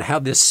figuring out how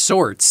this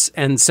sorts,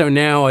 and so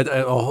now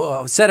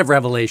a set of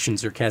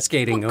revelations are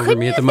cascading over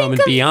me at the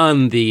moment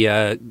beyond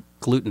the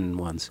gluten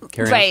ones.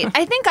 Carry on. Right.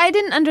 I think I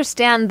didn't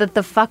understand that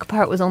the fuck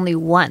part was only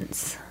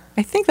once.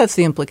 I think that's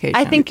the implication.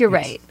 I think you're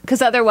right,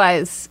 because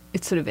otherwise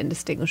it's sort of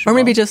indistinguishable. Or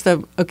maybe just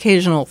the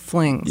occasional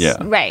flings. Yeah.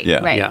 right,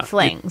 Yeah. right, Yeah.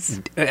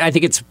 flings. I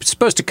think it's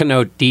supposed to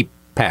connote deep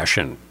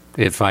passion,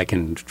 if I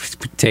can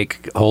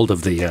take hold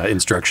of the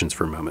instructions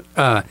for a moment.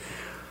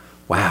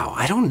 Wow,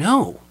 I don't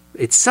know.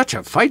 It's such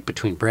a fight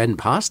between bread and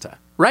pasta.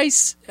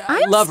 Rice,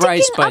 I I'm love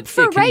rice, sticking but up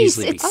for it can rice.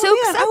 easily be. It soaks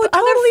I up would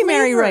other totally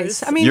marry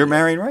flavors. rice. I mean, You're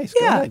marrying rice. Go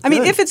yeah. ahead. I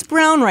mean, Good. if it's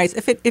brown rice,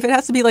 if it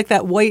has to be like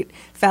that white,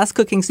 fast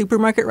cooking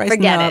supermarket rice,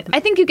 Forget no. it.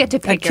 I think you get to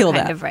I'd pick kill your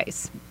kind that. of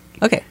rice.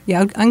 Okay,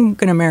 yeah, I'm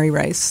gonna marry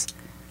rice.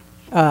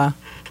 Kill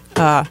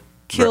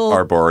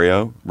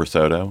Arborio,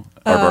 risotto,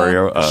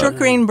 arborio. short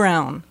grain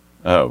brown.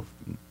 Oh,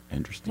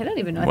 interesting. I don't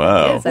even know what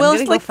Whoa. that is. I'm Well,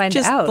 gonna it's go like find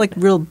just out. like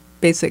real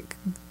basic,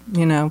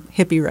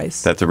 hippie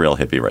rice. That's a real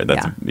hippie, right?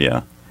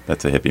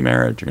 That's a hippie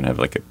marriage. You're gonna have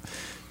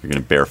you're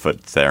gonna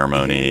barefoot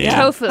ceremony.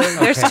 Yeah. tofu.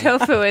 There's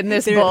tofu in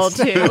this bowl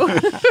too.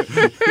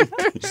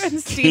 And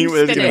steamed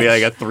Quinoa is gonna be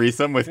like spinach. a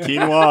threesome with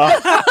quinoa.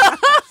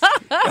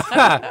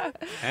 But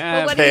what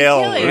are you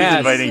Kale. killing? Who's Yes.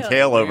 inviting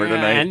Kale over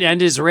tonight?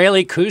 And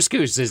Israeli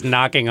couscous is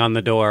knocking on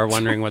the door,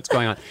 wondering what's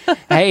going on.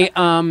 Hey,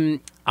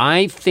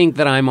 I think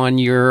that I'm on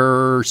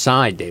your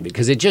side, David,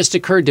 because it just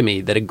occurred to me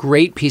that a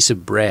great piece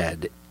of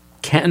bread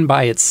can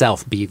by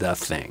itself be the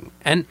thing.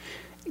 And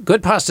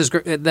good pasta is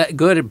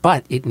good,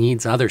 but it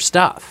needs other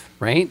stuff,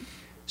 right?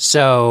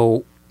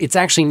 So it's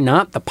actually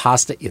not the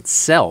pasta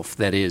itself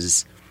that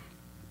is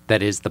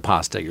the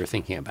pasta you're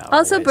thinking about.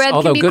 Also, always. bread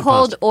Although can be good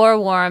cold pasta- or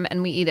warm,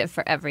 and we eat it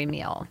for every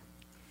meal.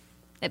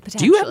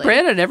 Do you have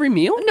bread at every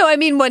meal? No, I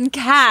mean one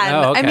can.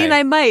 Oh, okay. I mean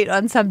I might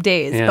on some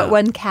days, Yeah. but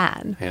one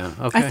can. Yeah.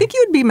 Okay. I think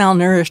you would be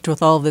malnourished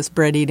with all this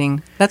bread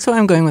eating. That's why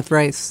I'm going with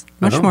rice.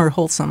 Much more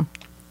wholesome.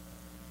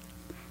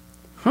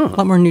 A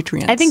lot more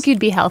nutrients. I think you'd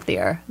be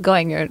healthier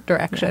going your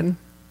direction.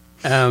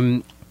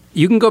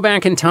 You can go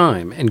back in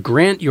time and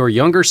grant your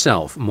younger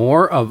self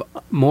more of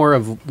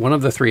one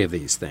of the three of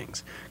these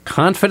things: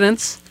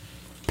 confidence,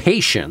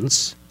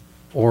 patience,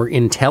 or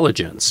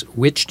intelligence.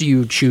 Which do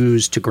you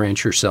choose to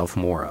grant yourself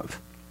more of?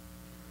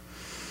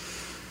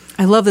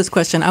 I love this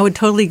question. I would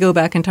totally go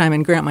back in time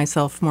and grant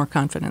myself more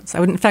confidence. I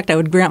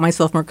would grant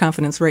myself more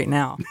confidence right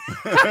now.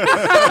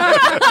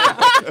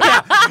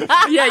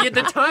 Yeah,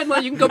 the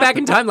timeline. You can go back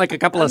in time like a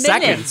couple of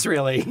minute. seconds,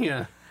 really.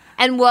 Yeah.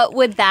 And what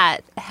would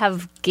that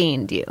have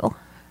gained you?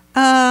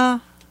 I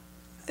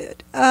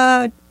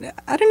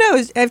don't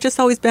know. I've just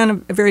always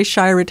been a very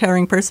shy,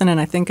 retiring person, and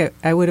I think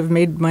I would have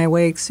made my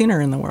way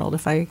sooner in the world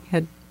if I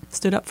had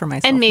stood up for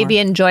myself. And maybe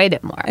more. enjoyed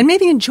it more. And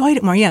maybe enjoyed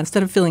it more, yeah,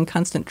 instead of feeling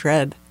constant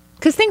dread.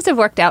 Because things have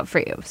worked out for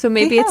you. So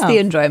maybe They it's have. the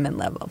enjoyment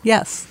level.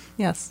 Yes.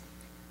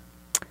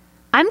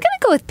 I'm going to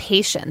go with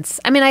patience.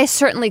 I mean, I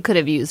certainly could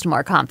have used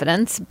more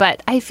confidence,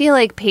 but I feel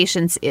like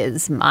patience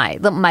is my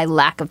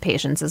lack of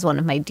patience is one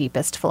of my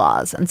deepest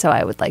flaws. And so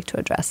I would like to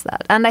address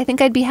that. And I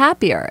think I'd be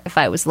happier if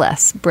I was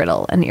less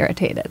brittle and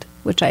irritated,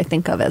 which I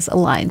think of as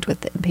aligned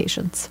with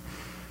impatience.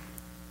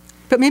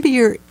 But maybe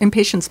your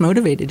impatience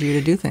motivated you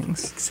to do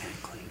things.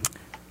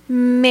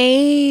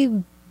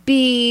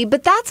 Maybe,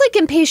 but that's like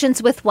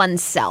impatience with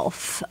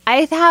oneself.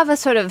 I have a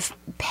sort of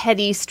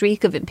petty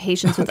streak of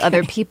impatience with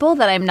other people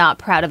that I'm not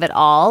proud of at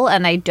all,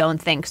 and I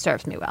don't think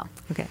serves me well.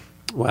 Okay.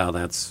 Well,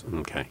 that's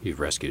okay. You've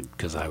rescued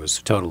because I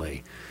was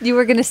totally. You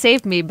were going to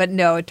save me, but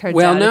no, it turns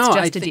Well, out no, it's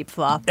I just a deep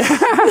flaw.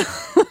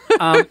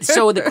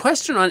 So the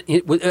question on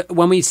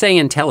when we say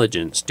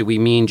intelligence, do we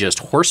mean just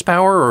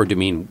horsepower or do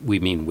we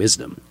mean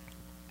wisdom?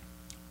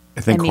 I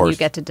I think mean, you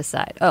get to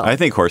decide. Oh, I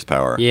think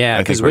horsepower. Yeah, I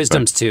think because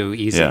horsepower. wisdom's too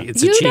easy. Yeah.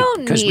 It's you a cheap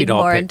don't because need we'd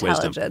all more pick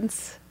wisdom.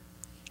 intelligence.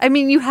 I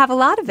mean, you have a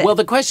lot of it. Well,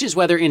 the question is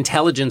whether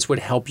intelligence would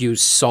help you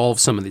solve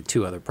some of the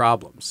two other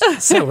problems.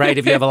 So, right,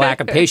 if you have a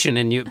lack of patience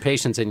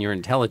and you're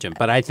intelligent,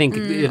 but I think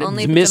it's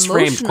only a if it's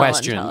misframed emotional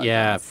question.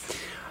 Yeah,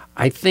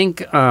 I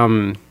think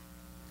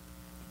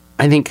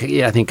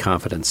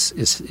confidence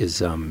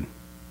is.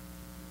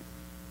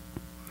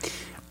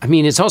 I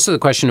mean, it's also the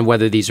question of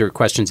whether these are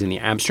questions in the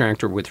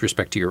abstract or with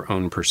respect to your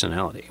own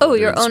personality. Oh,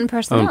 Whether your it's own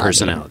personality. Own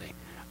personality.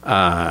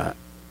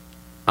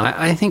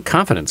 I think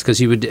confidence, because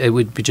it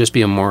would just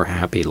be a more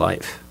happy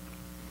life.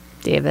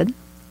 David?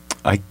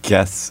 I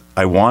guess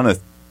I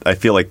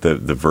feel like the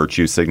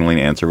virtue signaling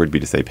answer would be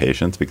to say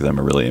patience, because I'm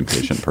a really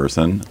impatient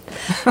person.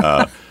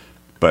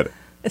 But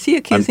Is he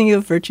accusing you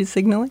of virtue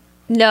signaling?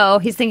 No,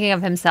 he's thinking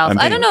of himself.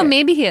 I don't know.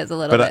 Maybe he is a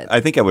little bit. I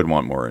think I would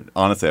want more.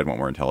 Honestly, I'd want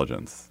more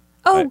intelligence.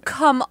 Oh,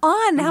 come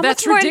on. How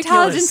That's much more ridiculous.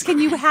 intelligence can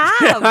you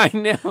have? I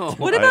know.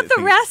 What about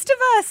the rest of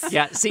us?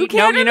 Yeah, see, who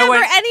can't you know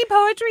remember what? any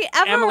poetry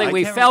ever? Emily,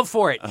 we fell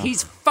for it.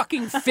 He's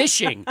fucking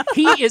fishing.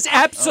 He is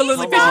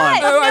absolutely He's not.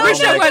 fishing. I No,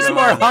 wish I was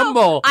more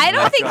humble. I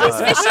don't think he's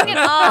fishing at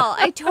all.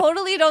 I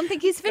totally don't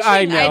think he's fishing.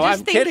 I know. I just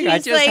I'm think kidding. I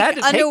he's, just had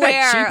to take unaware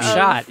that cheap of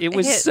shot. It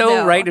was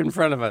so right in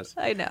front of us.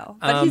 I know,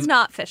 but he's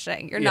not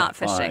fishing. You're not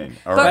fishing. fine.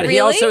 All But right. But really, he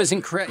also is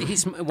incredible.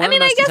 He's one of the I mean,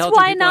 most I guess intelligent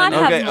why people I not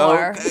know.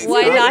 have more?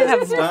 Why not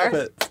have Stop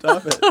more? it.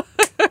 Stop it.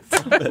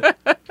 Stop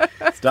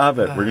it. Stop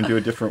it. We're going to do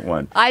a different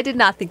one. I did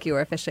not think you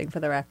were fishing, for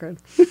the record.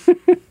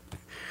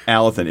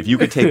 Allison, if you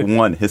could take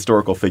one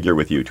historical figure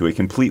with you to a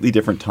completely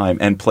different time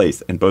and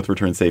place and both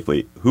return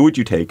safely, who would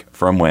you take,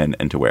 from when,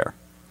 and to where?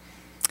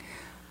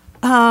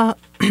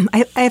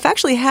 I've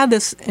actually had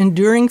this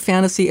enduring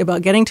fantasy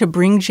about getting to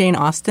bring Jane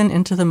Austen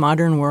into the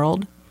modern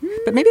world.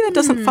 But maybe that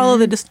doesn't follow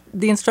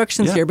the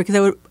instructions Yeah. here, because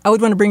I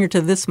would want to bring her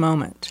to this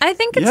moment. I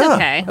think it's Yeah.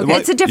 okay. Well,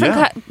 It's a different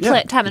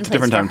yeah. time and It's a place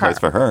different time and for place her.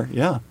 for her.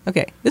 Yeah.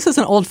 Okay, this is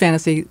an old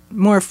fantasy,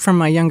 more from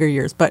my younger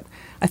years, but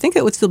I think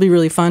it would still be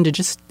really fun to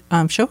just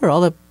show her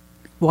all the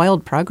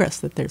wild progress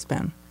that there's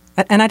been.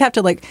 And I'd have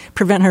to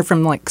prevent her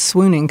from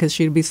swooning, because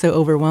she'd be so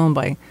overwhelmed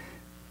by,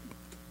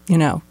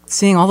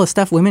 seeing all the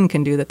stuff women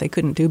can do that they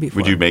couldn't do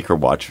before. Would you make her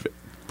watch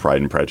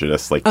Pride and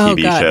Prejudice, like Oh,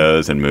 TV God.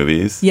 shows and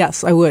movies?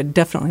 Yes, I would.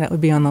 Definitely. That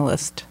would be on the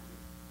list.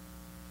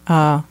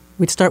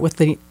 We'd start with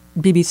the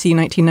BBC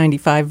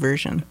 1995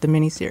 version, the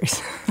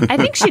miniseries. I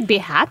think she'd be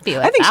happy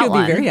with I think that she would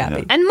one. be very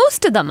happy. And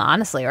most of them,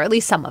 honestly, or at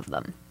least some of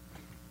them.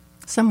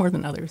 Some more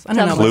than others. I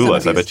don't know. about some Clueless.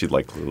 of I these. bet you'd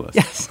like Clueless.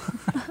 Yes.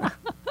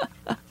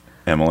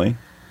 Emily?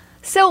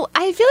 So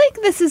I feel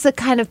like this is a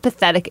kind of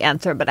pathetic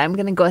answer, but I'm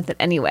going to go with it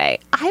anyway.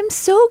 I'm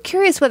so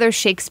curious whether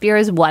Shakespeare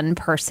is one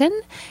person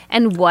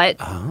and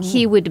what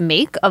he would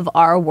make of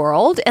our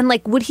world. And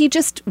would he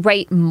just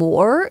write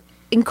more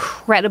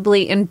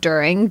incredibly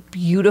enduring,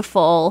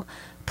 beautiful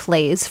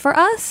plays for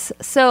us?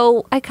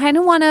 So I kind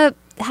of want to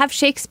have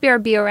Shakespeare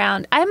be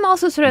around. I'm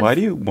also sort of... Why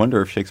do you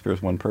wonder if Shakespeare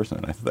is one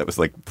person? I thought that was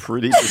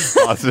pretty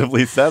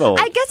positively settled.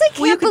 I guess I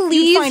can't You'd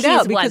believe find he's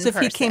out, because one if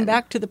he came person.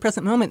 back to the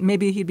present moment,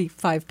 maybe he'd be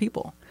 5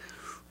 people.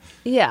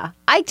 Yeah.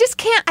 I just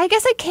can't... I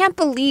guess I can't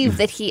believe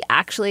that he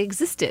actually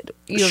existed.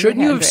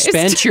 Shouldn't you have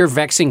spent your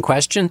vexing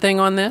question thing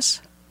on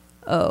this?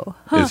 Oh.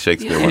 Is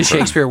Shakespeare one Is person?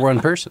 Shakespeare one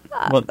person?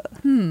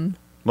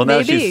 Well, now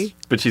Maybe.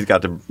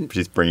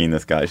 she's bringing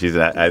this guy. She's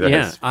either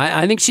Yeah, has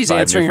I think she's 5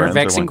 new answering her friends or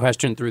vexing one.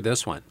 question through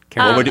this one.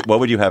 What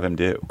would you have him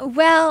do?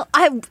 Well,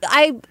 I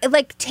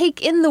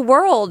take in the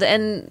world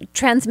and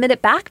transmit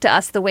it back to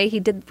us the way he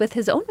did with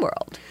his own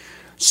world.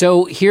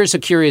 So here's a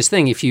curious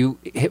thing. If you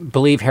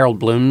believe Harold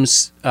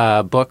Bloom's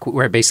book,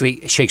 where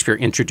basically Shakespeare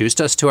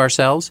introduced us to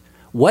ourselves,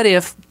 what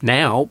if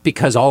now,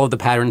 because all of the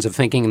patterns of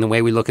thinking and the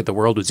way we look at the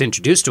world was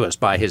introduced to us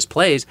by his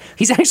plays,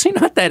 he's actually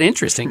not that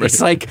interesting.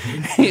 It's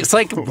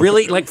it's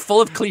really full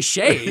of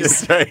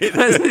cliches.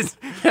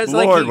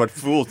 Lord, what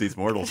fools these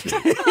mortals be.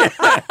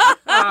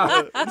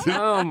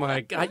 Oh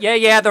my God!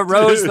 Yeah, the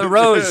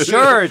rose.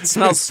 Sure, it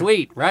smells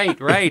sweet.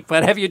 Right.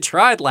 But have you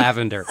tried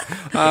lavender?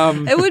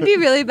 It would be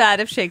really bad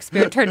if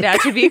Shakespeare turned out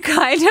to be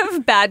kind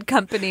of bad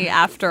company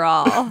after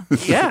all.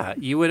 Yeah,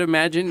 you would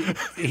imagine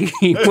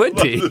he would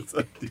be.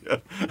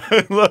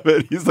 I love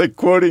it. He's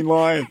quoting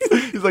lines.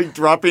 He's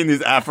dropping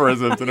these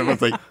aphorisms, and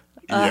everyone's like,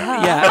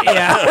 yeah.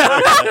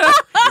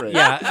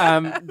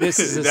 Yeah. This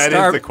is a That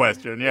is the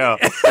question, yeah.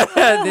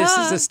 This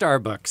is a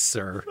Starbucks,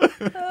 sir.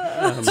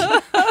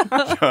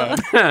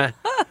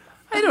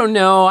 I don't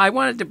know. I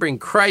wanted to bring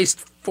Christ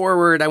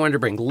forward. I wanted to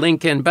bring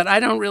Lincoln, but I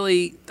don't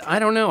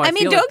know. I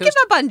mean, feel don't give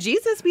up on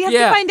Jesus. We have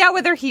to find out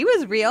whether he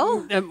was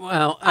real.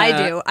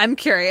 I do. I'm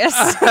curious.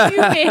 You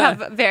may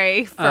have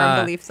very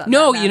firm beliefs on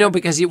that. No,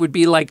 because it would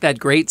be like that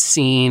great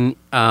scene.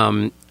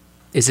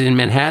 Is it in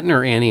Manhattan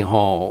or Annie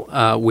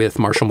Hall with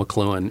Marshall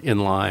McLuhan in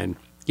line?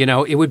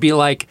 It would be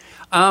like,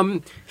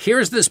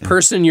 here's this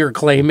person you're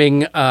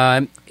claiming.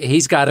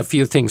 He's got a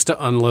few things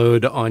to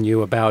unload on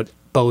you about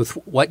both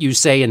what you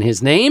say in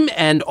his name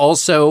and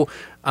also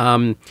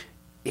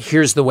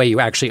here's the way you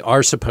actually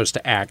are supposed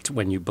to act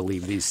when you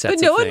believe these sets of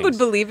But no things. one would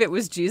believe it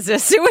was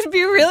Jesus. It would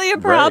be really a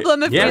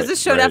problem if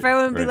Jesus showed up.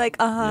 Everyone would be like,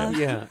 uh-huh.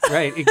 Yeah,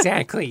 right,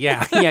 exactly.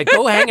 Yeah.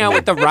 Go hang out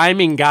with the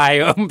rhyming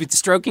guy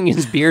stroking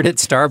his beard at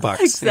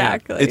Starbucks.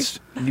 Exactly. It's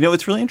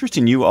really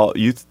interesting.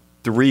 You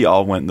three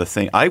all went the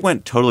same. I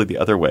went totally the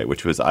other way,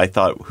 which was I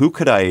thought, who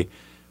could I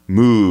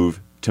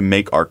move to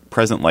make our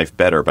present life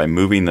better by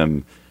moving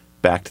them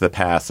back to the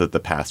past so that the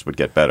past would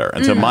get better.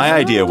 And so my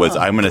idea was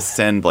I'm going to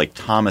send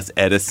Thomas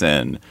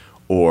Edison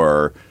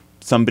or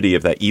somebody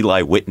of that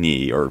Eli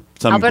Whitney or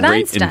some Albert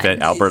great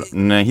Einstein. Albert.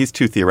 No, he's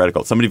too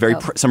theoretical. Somebody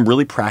some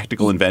really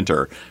practical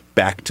inventor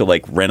back to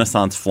like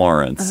Renaissance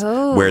Florence,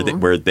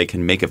 where they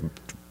can make a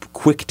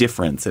quick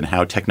difference in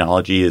how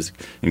technology is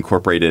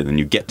incorporated, and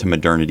you get to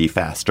modernity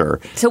faster.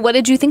 So what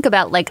did you think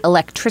about like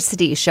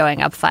electricity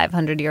showing up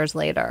 500 years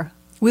later?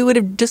 We would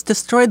have just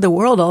destroyed the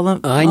world all the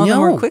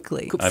more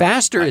quickly.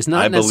 Faster is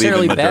not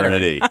necessarily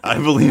better. I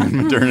believe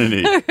in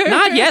modernity. Not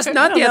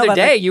the other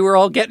day. You were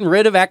all getting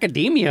rid of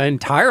academia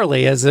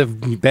entirely as a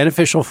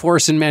beneficial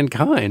force in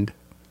mankind.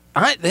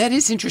 That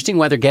is interesting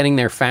whether getting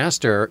there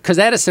faster, because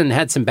Edison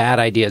had some bad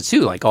ideas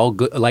too, like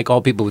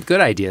all people with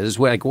good ideas.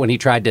 Like when he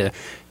tried to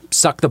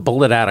suck the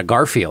bullet out of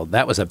Garfield,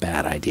 that was a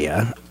bad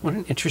idea. What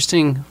an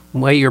interesting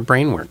way your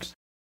brain works.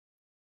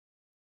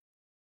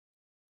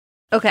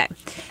 Okay.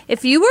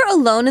 If you were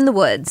alone in the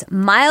woods,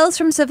 miles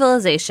from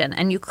civilization,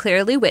 and you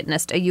clearly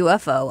witnessed a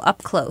UFO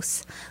up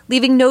close,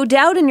 leaving no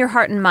doubt in your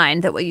heart and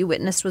mind that what you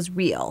witnessed was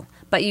real,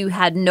 but you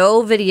had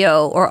no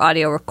video or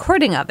audio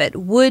recording of it,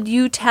 would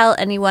you tell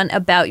anyone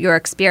about your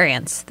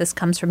experience? This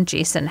comes from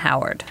Jason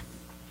Howard.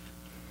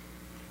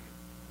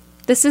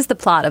 This is the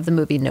plot of the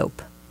movie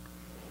Nope.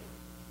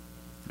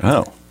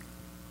 Oh.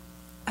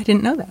 I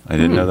didn't know that. I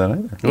didn't know that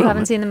either. You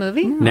haven't seen the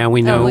movie? Now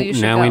we know. you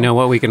should Now go. we know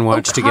what we can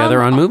watch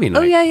together on movie night.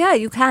 Oh, yeah,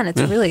 you can. It's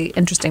a really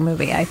interesting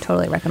movie. I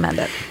totally recommend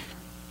it.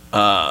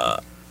 So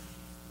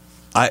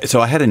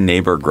I had a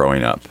neighbor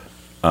growing up.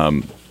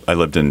 I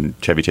lived in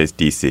Chevy Chase,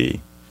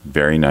 D.C.,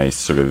 very nice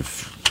sort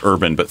of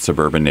urban but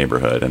suburban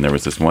neighborhood. And there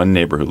was this one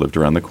neighbor who lived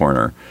around the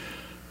corner.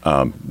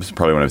 This was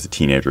probably when I was a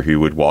teenager. He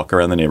would walk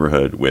around the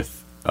neighborhood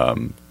with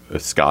a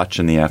scotch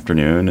in the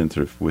afternoon and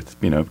sort of with,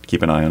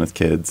 keep an eye on his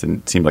kids,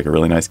 and seemed like a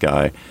really nice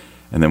guy.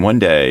 And then one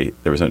day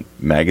there was a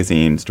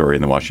magazine story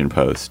in the Washington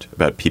Post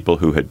about people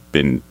who had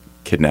been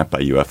kidnapped by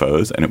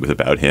UFOs, and it was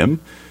about him.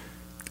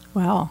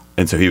 Wow.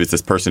 And so he was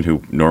this person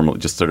who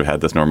just sort of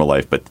had this normal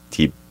life, but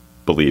he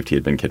believed he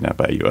had been kidnapped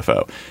by a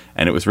UFO.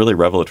 And it was really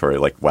revelatory,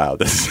 like, wow,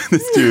 this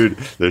dude,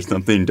 there's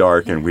something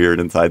dark and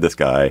weird inside this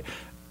guy,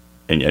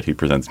 and yet he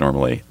presents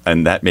normally.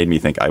 And that made me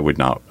think I would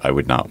not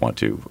want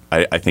to.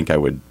 I don't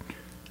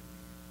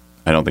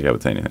think I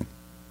would say anything.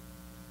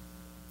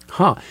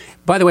 Huh.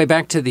 By the way,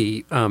 back to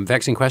the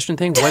vexing question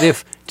thing. What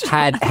if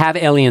have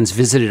aliens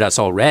visited us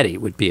already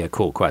would be a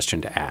cool question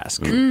to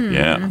ask.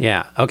 Yeah.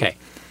 Yeah. Okay.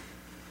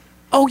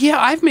 Oh, yeah.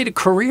 I've made a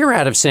career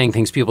out of saying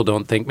things people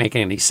don't think make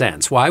any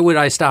sense. Why would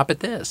I stop at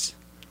this?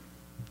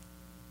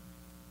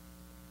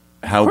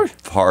 How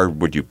far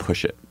would you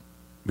push it?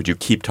 Would you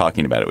keep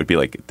talking about it? Would be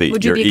like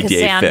Would you your be EDA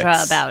Cassandra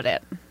fix. about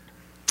it?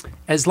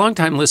 As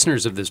longtime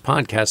listeners of this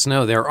podcast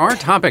know, there are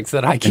topics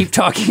that I keep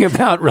talking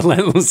about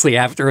relentlessly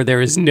after there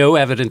is no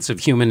evidence of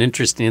human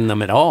interest in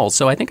them at all.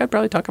 So I think I'd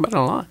probably talk about it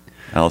a lot.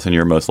 Allison,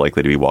 you're most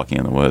likely to be walking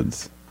in the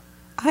woods.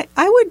 I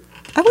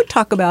would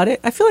talk about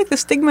it. I feel like the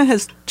stigma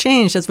has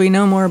changed as we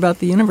know more about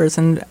the universe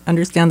and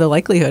understand the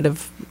likelihood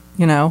of,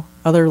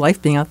 other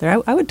life being out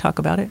there. I would talk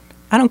about it.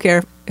 I don't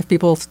care if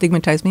people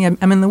stigmatize me.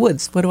 I'm in the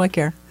woods. What do I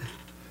care?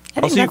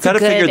 Also, you've got to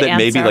figure that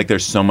maybe like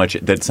there's so much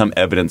that some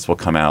evidence will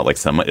come out,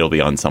 like it'll be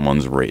on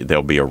someone's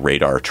there'll be a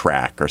radar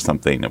track or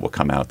something that will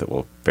come out that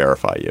will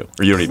verify you,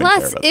 or you don't even care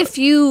Plus, about if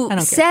that. you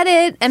said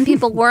it and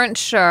people weren't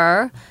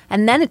sure,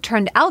 and then it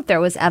turned out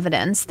there was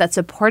evidence that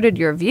supported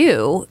your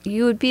view,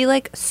 you would be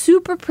like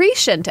super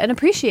prescient and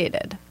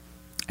appreciated.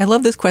 I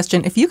love this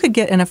question. If you could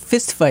get in a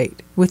fist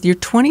fight with your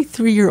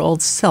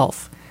 23-year-old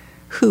self,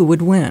 who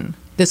would win?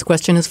 This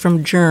question is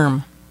from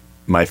Germ.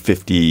 My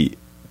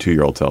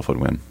 52-year-old self would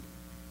win.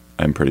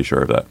 I'm pretty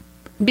sure of that.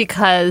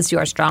 Because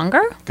you're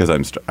stronger? Because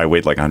I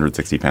weighed like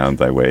 160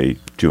 pounds. I weigh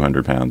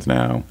 200 pounds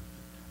now.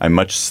 I'm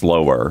much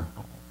slower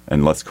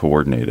and less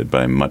coordinated,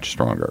 but I'm much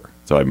stronger.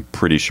 So I'm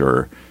pretty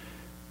sure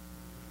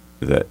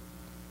that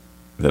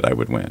I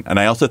would win. And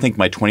I also think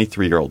my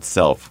 23-year-old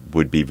self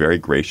would be very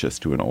gracious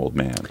to an old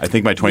man. I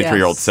think my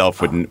 23-year-old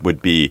self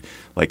would be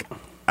like,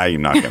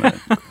 I'm not going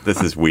to,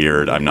 this is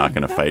weird. I'm not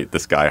going to fight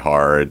this guy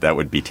hard. That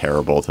would be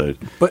terrible to.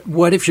 But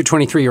what if your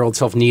 23-year-old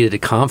self needed a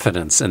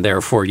confidence and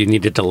therefore you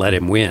needed to let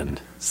him win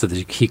so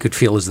that he could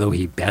feel as though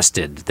he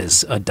bested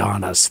this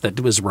Adonis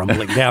that was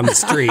rumbling down the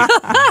street?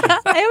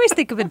 I always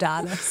think of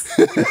Adonis.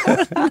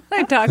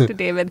 I talked to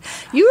David.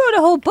 You wrote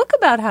a whole book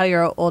about how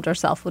your older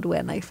self would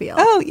win, I feel.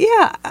 Oh,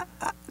 yeah.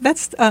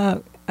 That's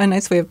a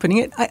nice way of putting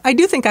it. I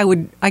do think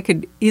I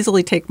could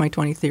easily take my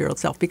 23-year-old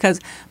self because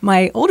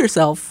my older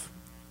self,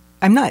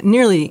 I'm not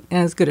nearly in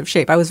as good of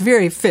shape. I was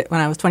very fit when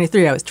I was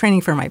 23. I was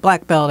training for my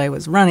black belt. I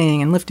was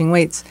running and lifting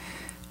weights.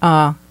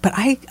 But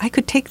I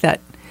could take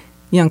that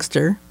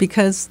youngster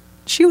because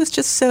she was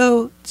just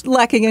so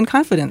lacking in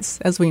confidence,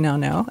 as we now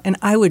know. And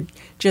I would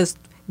just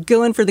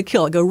go in for the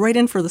kill. I'd go right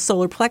in for the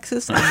solar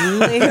plexus and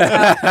lay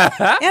her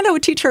out. And I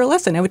would teach her a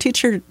lesson. I would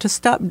teach her to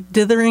stop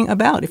dithering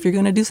about. If you're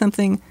going to do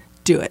something,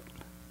 do it.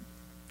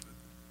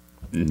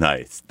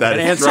 Nice. That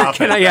answer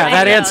dropping.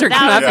 that answer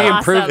cannot be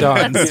improved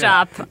on. Let's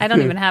stop. I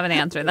don't even have an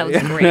answer. That was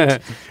great.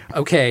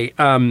 Okay.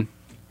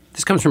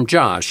 This comes from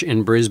Josh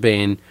in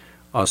Brisbane.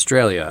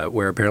 Australia,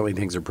 where apparently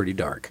things are pretty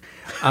dark.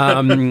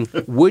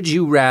 Would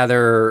you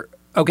rather...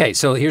 Okay,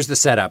 so here's the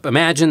setup.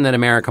 Imagine that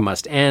America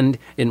must end.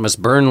 It must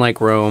burn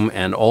like Rome,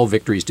 and all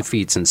victories,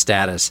 defeats, and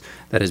status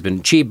that has been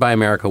achieved by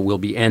America will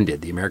be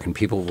ended. The American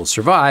people will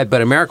survive,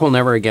 but America will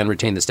never again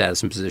retain the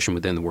status and position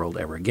within the world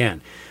ever again.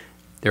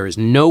 There is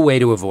no way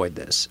to avoid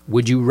this.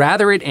 Would you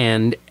rather it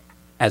end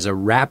as a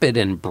rapid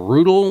and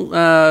brutal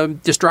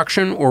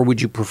destruction, or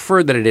would you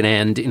prefer that it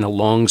end in a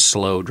long,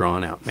 slow,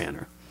 drawn-out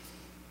manner?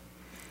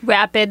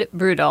 Rapid,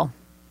 brutal.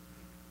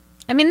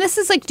 I mean, this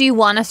is like, do you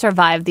want to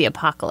survive the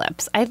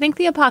apocalypse? I think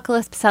the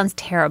apocalypse sounds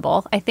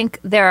terrible. I think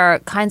there are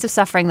kinds of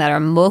suffering that are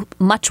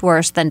much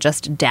worse than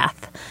just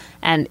death.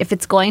 And if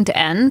it's going to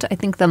end, I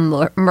think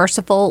the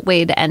merciful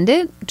way to end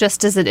it,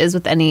 just as it is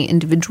with any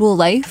individual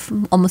life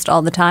almost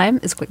all the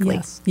time, is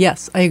quickly.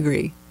 Yes, I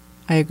agree.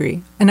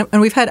 And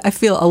we've had, I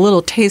feel, a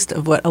little taste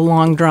of what a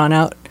long,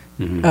 drawn-out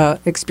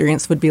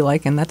experience would be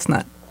like, and that's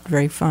not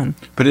very fun.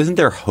 But isn't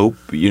there hope?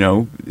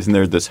 Isn't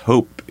there this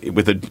hope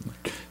with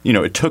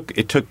it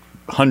took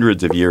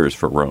hundreds of years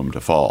for Rome to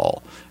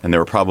fall, and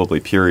there were probably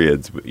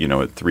periods,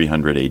 at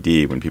 300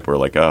 AD when people were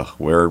like, "Oh,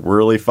 we're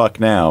really fucked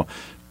now,"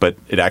 but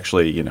it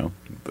actually,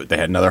 they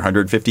had another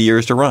 150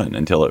 years to run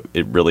until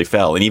it really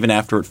fell. And even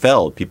after it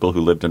fell, people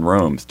who lived in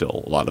Rome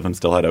a lot of them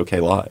still had okay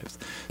lives.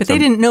 But they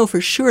didn't know for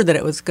sure that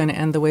it was going to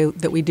end the way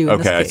that we do. In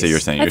this case. I see. You're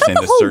saying I thought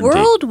the whole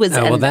world was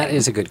ending. Well, that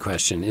is a good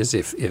question. Is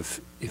if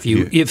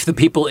the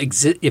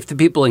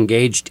people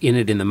engaged in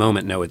it in the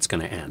moment know it's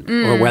going to end,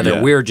 or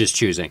whether we're just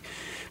choosing.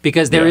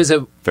 Because there is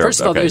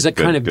first of all, there's a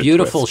kind of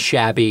beautiful twist.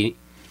 Shabby,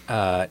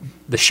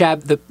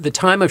 the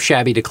time of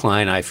shabby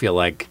decline, I feel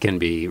like, can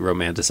be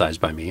romanticized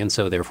by me, and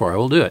so therefore I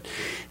will do it.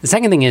 The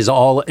second thing is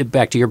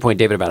back to your point,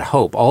 David, about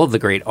hope. All of the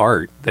great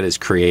art that is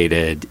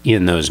created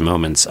in those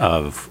moments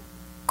of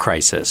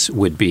crisis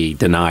would be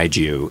denied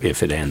you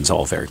if it ends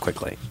all very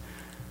quickly.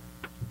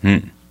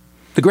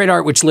 The great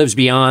art which lives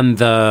beyond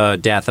the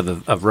death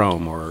of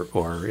Rome,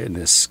 or in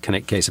this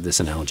case of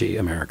this analogy,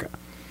 America.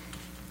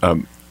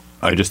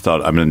 I just thought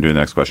I'm going to do the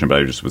next question,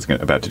 but I just was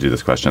about to do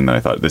this question. Then I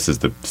thought this is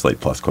the Slate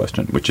Plus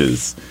question, which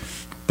is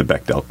the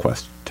Bechdel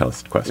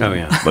test question. Oh,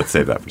 yeah. Let's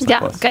save that for Slate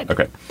Plus. Good.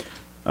 Okay.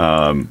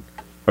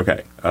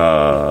 Okay.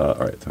 All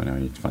right. So now I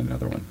need to find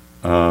another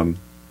one.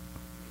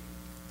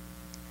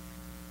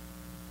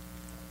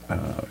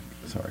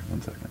 Sorry,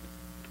 1 second.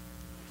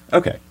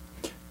 Okay.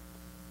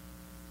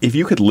 If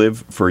you could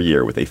live for a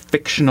year with a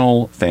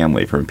fictional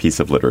family from a piece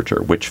of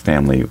literature, which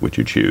family would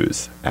you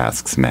choose?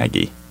 Asks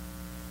Maggie.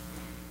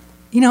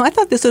 I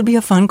thought this would be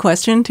a fun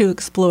question to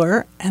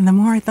explore, and the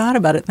more I thought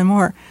about it, the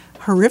more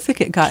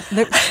horrific it got.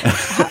 There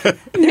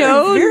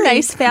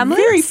nice families?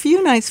 Very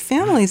few nice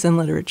families in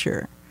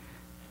literature.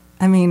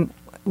 I mean,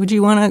 would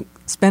you want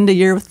to spend a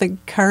year with the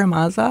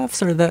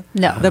Karamazovs or the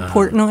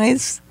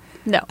Portnoys?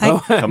 No.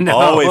 I'm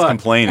always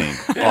complaining.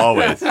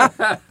 Always.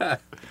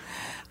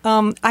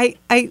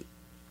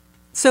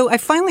 So I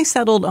finally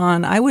settled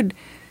on I would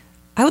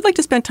like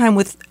to spend time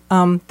with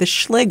the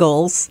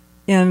Schlegels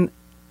in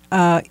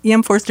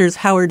E.M. Forster's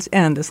Howard's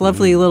End, this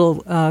lovely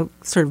little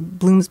sort of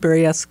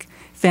Bloomsbury-esque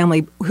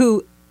family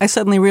who I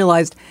suddenly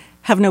realized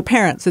have no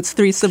parents. It's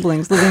 3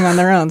 siblings living on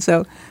their own.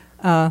 So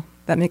that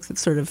makes it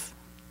sort of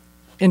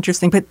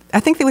interesting. But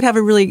I think they would have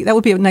that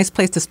would be a nice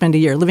place to spend a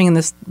year, living in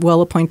this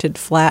well-appointed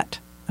flat,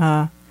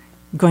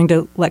 going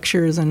to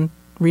lectures and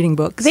reading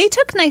books. They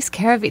took nice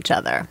care of each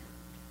other.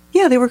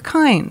 Yeah, they were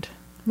kind.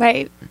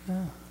 Right.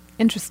 Oh.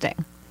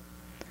 Interesting.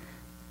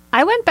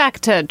 I went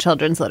back to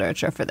children's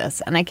literature for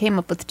this, and I came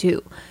up with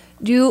 2.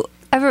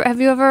 Have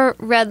you ever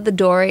read the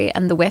Dory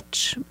and the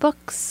Witch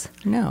books?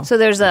 No. So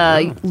there's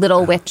a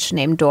little witch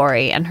named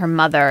Dory, and her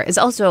mother is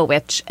also a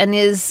witch and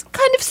is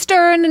kind of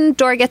stern, and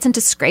Dory gets into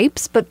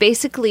scrapes, but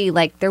basically,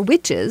 like, they're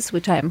witches,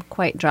 which I'm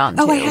quite drawn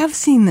to. Oh, I have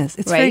seen this.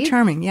 It's very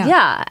charming, yeah.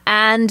 Yeah,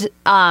 and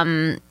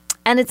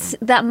it's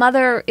that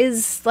mother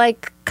is,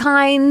 like,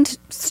 kind,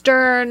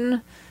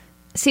 stern,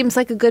 seems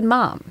like a good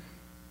mom.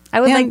 I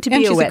would like to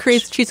be a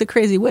witch. She's a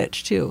crazy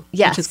witch, too,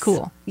 which is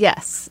cool.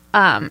 Yes.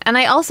 And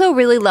I also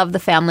really love the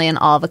family in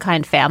All of a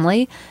Kind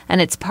Family,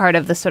 and it's part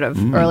of the sort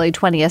of early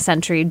 20th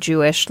century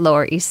Jewish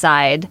Lower East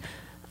Side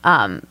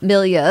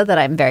milieu that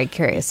I'm very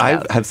curious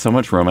about. I've had so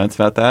much romance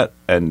about that,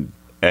 and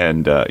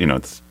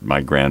it's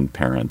my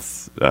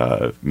grandparents'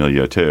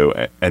 milieu, too.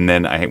 And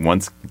then I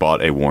once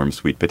bought a warm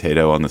sweet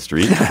potato on the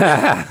street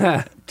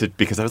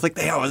because I was like,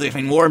 they always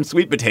having warm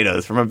sweet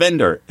potatoes from a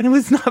vendor. And it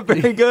was not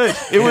very good.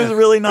 It was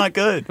really not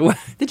good.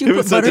 Did you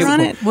put butter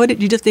on it? What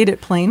did you just eat it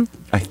plain?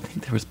 I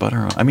think there was butter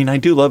on. I mean, I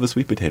do love a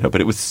sweet potato,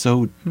 but it was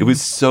so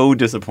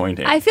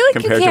disappointing. I feel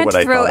like you can't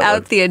throw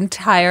out the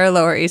entire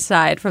Lower East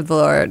Side from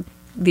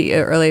the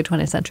early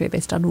 20th century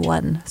based on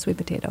one sweet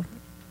potato.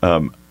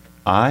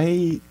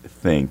 I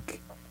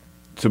think,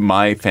 to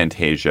my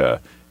Fantasia,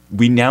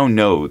 we now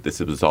know this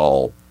was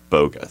all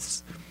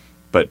bogus.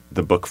 But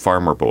the book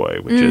Farmer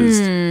Boy, which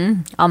is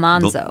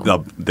Almanzo,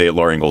 the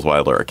Laura Ingalls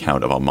Wilder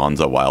account of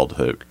Almanzo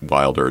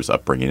Wilder's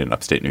upbringing in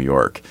upstate New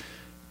York,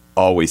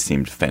 always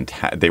seemed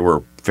fantastic. They were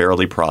a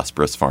fairly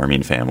prosperous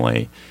farming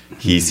family.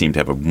 He seemed to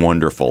have a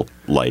wonderful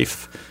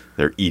life.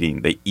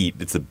 They eat.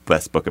 It's the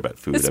best book about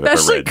food I've ever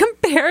Especially read.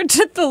 compared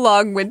to the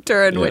long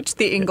winter in which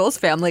the Ingalls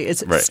family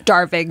is Right.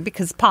 starving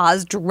because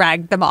Pa's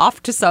dragged them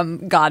off to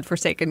some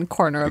godforsaken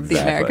corner of the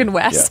American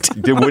West.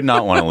 Yeah. They would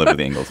not want to live with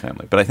the Ingalls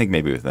family, but I think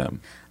maybe with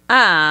them.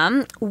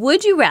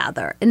 Would you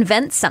rather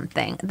invent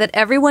something that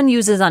everyone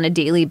uses on a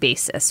daily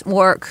basis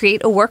or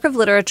create a work of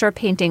literature,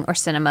 painting, or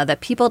cinema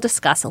that people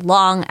discuss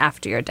long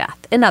after your death?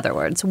 In other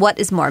words, what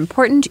is more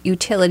important,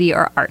 utility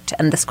or art?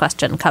 And this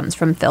question comes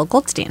from Phil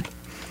Goldstein.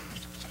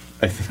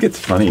 I think it's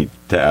funny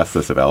to ask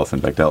this of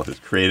Alison Bechdel, who's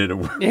created a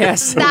work,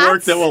 Yes. a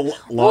work that will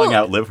long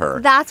outlive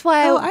her. That's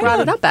why Oh, I brought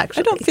it up,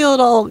 actually. I don't feel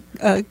at all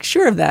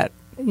sure of that.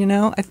 You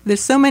know,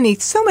 there's so many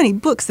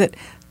books that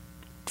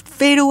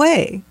fade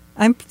away.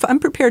 I'm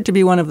prepared to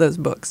be one of those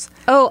books.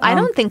 Oh, I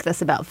don't think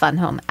this about Fun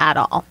Home at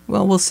all.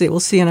 We'll see. We'll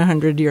see in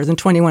 100 years, in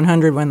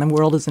 2100, when the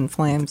world is in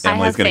flames. I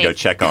Emily's have going to go faith.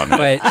 check on it.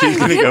 But- She's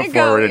going to go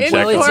forward and check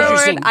Well, on it's it.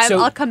 interesting. So-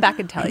 I'll come back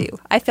and tell you.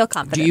 I feel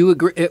confident. Do you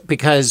agree?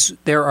 Because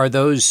there are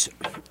those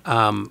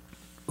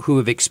who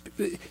have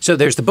so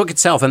there's the book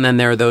itself, and then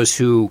there are those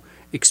who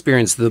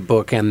experience the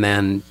book and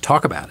then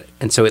talk about it,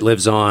 and so it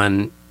lives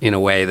on in a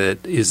way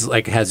that is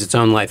like has its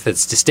own life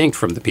that's distinct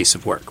from the piece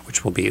of work,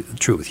 which will be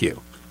true with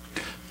you.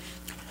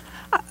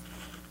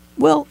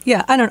 Well,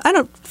 yeah, I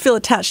don't feel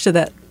attached to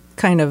that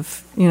kind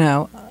of,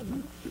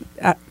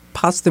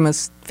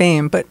 posthumous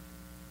fame, but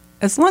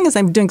as long as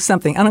I'm doing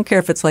something, I don't care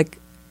if it's like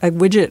a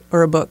widget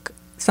or a book,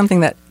 something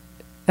that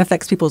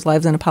affects people's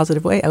lives in a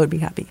positive way, I would be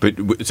happy.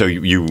 But so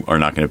you are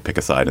not going to pick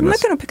a side in I'm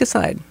this? not going to pick a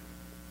side.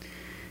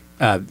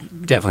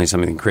 Definitely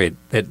something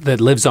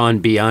that lives on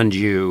beyond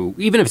you,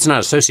 even if it's not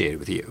associated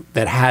with you,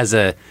 that has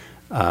that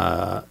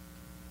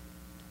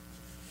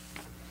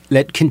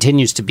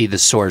continues to be the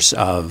source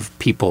of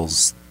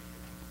people's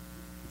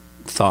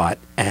thought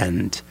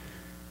and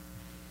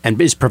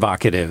is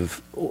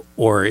provocative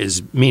or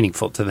is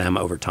meaningful to them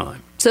over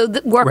time, So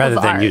the work rather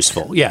of than art.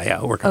 useful. Yeah,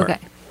 a work of Okay.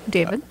 art.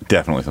 David?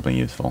 Definitely something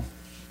useful.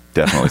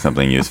 Definitely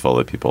something useful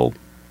that people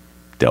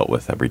dealt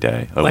with every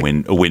day.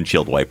 A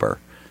windshield wiper.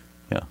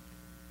 Yeah.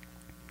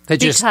 That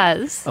just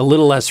Because? a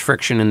little less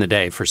friction in the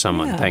day for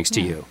someone, Yeah, thanks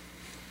to you.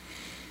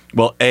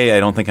 Well, I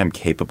don't think I'm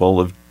capable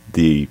of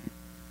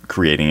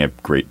creating a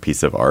great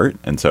piece of art,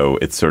 and so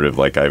it's sort of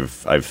like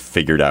I've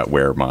figured out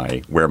where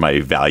my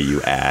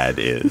value add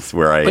is,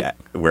 where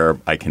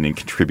I can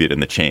contribute in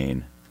the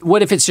chain.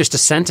 What if it's just a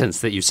sentence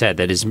that you said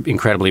that is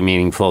incredibly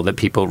meaningful that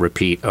people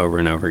repeat over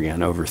and over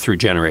again through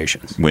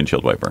generations?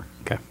 Windshield wiper.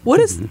 Okay. What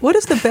is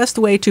the best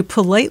way to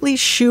politely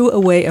shoo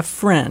away a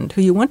friend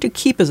who you want to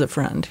keep as a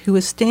friend who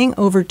is staying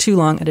over too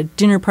long at a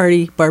dinner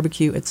party,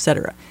 barbecue,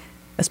 etc.,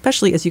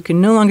 especially as you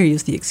can no longer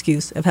use the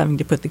excuse of having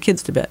to put the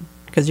kids to bed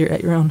because you're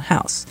at your own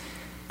house?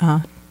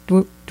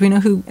 Do we know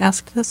who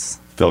asked this?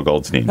 Phil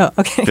Goldstein. Oh,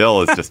 okay.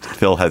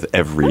 Phil has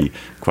every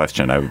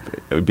question. It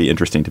would be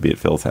interesting to be at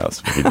Phil's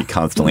house. He'd be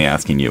constantly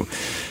asking you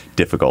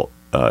difficult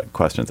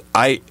questions.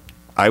 I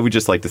would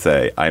just like to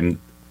say I'm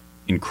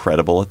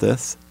incredible at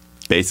this,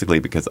 basically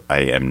because I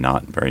am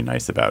not very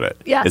nice about it.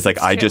 Yes, it's like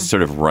it's I true. just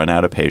sort of run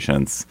out of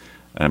patience,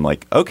 and I'm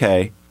like,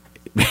 okay,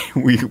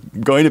 we're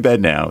going to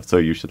bed now, so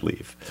you should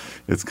leave.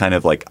 It's kind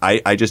of like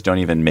I just don't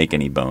even make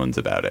any bones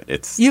about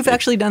it. You've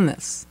actually done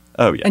this.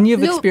 Oh yeah, And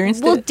you've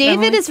experienced well, it?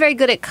 David Emily? is very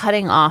good at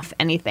cutting off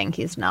anything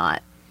he's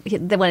not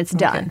when it's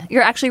done.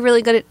 You're actually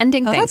really good at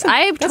ending Oh, things. that's a-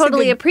 I that's a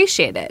totally good-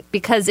 appreciate it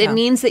because it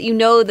means that you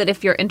know that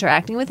if you're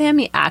interacting with him,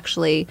 he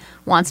actually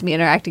wants to be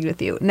interacting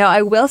with you. Now,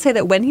 I will say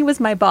that when he was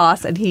my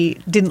boss and he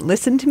didn't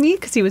listen to me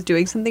because he was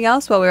doing something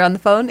else while we were on the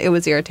phone, it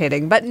was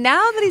irritating. But now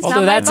that he's Although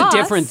not that's my boss, a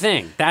different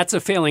thing. That's a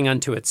failing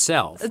unto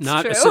itself,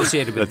 not true.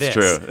 associated with that's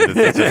this. true.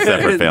 It's a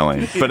separate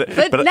failing.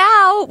 But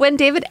now, when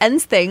David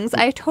ends things,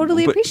 I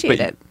totally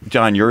appreciate it.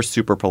 John, you're a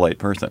super polite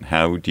person.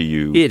 How do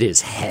you? It is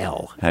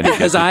hell. How do you get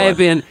Because I people have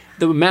been,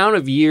 the amount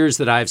of years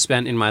that I've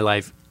spent in my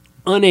life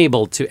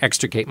unable to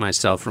extricate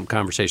myself from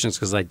conversations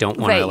because I don't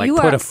want to Right, you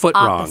put are a foot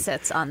wrong.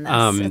 opposites on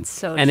this. It's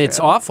so and it's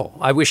true. awful.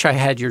 I wish I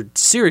had your,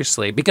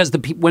 seriously, because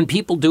when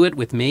people do it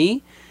with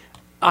me,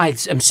 I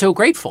am so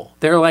grateful.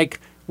 They're like,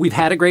 we've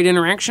had a great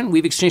interaction.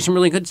 We've exchanged some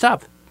really good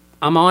stuff.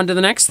 I'm on to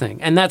the next thing.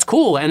 And that's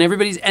cool. And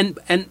everybody's, and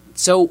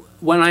so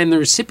when I'm the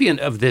recipient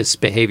of this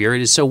behavior,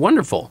 it is so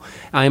wonderful.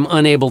 I'm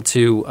unable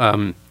to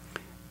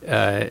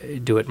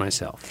do it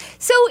myself.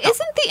 So,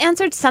 isn't the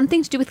answer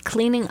something to do with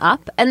cleaning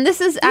up? And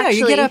this is actually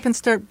you get up and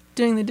start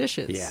doing the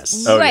dishes.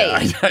 Yes. Oh,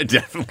 right. yeah, I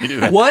definitely do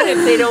that. What if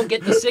they don't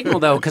get the signal,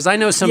 though? Because I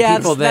know some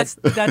people that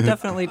that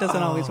definitely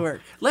doesn't always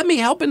work. let me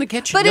help in the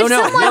kitchen. But no, if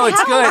no, someone no,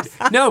 it's helps-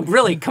 good. No,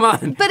 really, come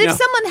on. But No. if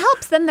someone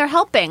helps, then they're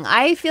helping.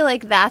 I feel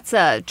like that's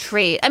a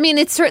trait. I mean,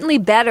 it's certainly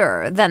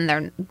better than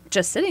they're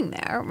just sitting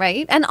there,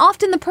 right? And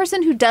often the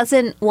person who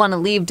doesn't want to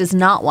leave does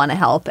not want to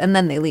help, and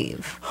then they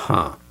leave.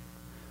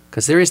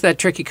 Because there is that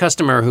tricky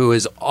customer who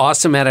is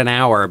awesome at an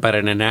hour, but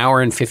in an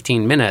hour and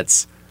 15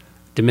 minutes,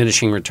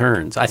 diminishing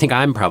returns. I think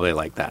I'm probably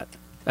like that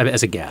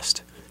as a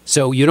guest.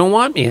 So you don't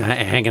want me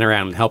hanging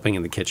around and helping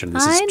in the kitchen.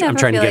 I never I'm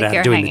trying to feel get like out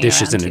you're doing the hanging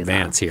dishes around in too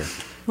advance here.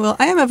 Well,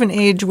 I am of an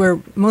age where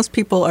most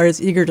people are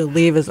as eager to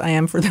leave as I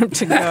am for them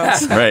to go.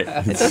 So Right.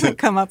 it doesn't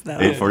come up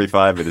that way.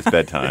 8:45, it is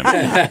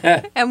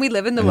bedtime. And we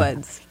live in the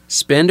woods.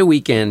 Spend a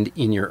weekend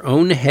in your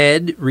own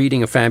head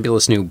reading a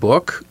fabulous new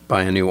book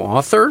by a new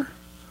author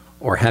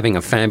or having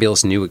a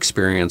fabulous new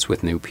experience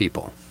with new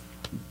people.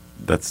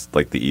 That's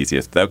like the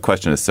easiest. That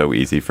question is so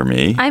easy for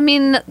me. I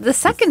mean, the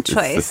second It's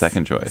choice. the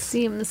second choice.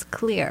 Seems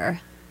clear.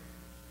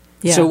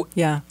 Yeah, So-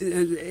 yeah.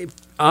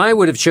 I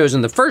would have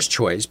chosen the first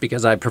choice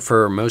because I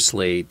prefer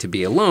mostly to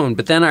be alone.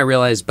 But then I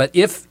realized, but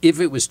if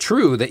it was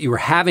true that you were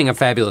having a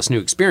fabulous new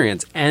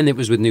experience and it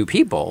was with new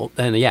people,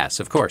 then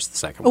yes, of course, the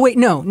second Oh one. wait,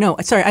 no.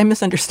 Sorry, I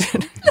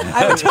misunderstood.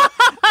 I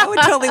would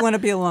totally want to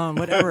be alone,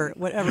 whatever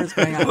is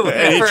going on.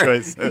 Any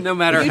choice. No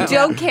matter You how.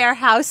 don't care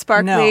how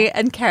sparkly No.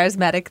 and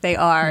charismatic they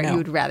are. No. You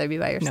would rather be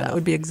by No, yourself. that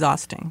would be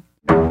exhausting.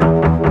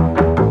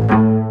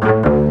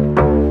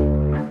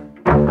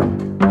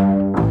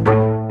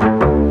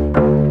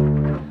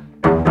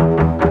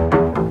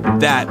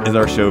 That is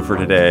our show for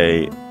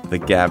today. The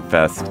Gab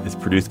Fest is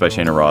produced by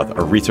Shana Roth.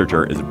 Our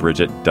researcher is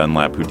Bridget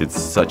Dunlap, who did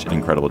such an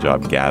incredible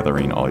job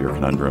gathering all your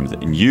conundrums.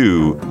 And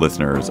you,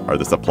 listeners, are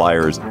the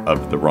suppliers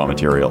of the raw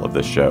material of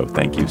this show.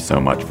 Thank you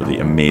so much for the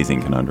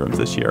amazing conundrums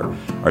this year.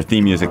 Our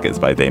theme music is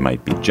by They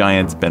Might Be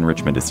Giants. Ben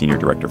Richmond is Senior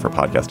Director for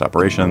Podcast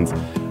Operations.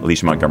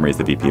 Alicia Montgomery is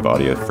the VP of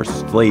Audio for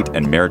Slate.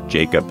 And Merritt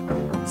Jacob,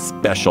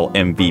 Special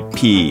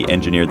MVP,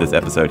 engineered this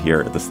episode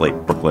here at the Slate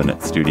Brooklyn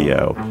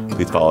studio.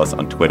 Please follow us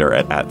on Twitter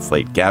at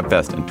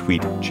 @SlateGabFest and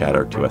tweet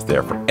chatter to us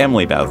there. For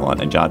Emily Bazelon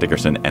and John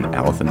Dickerson and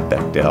Allison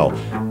Bechdel.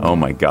 Oh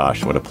my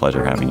gosh, what a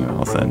pleasure having you,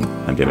 Allison.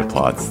 I'm David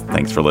Plotz.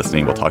 Thanks for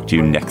listening. We'll talk to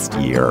you next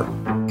year.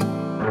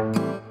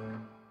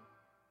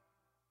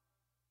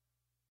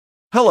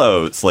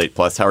 Hello, Slate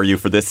Plus. How are you?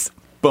 For this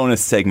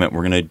bonus segment,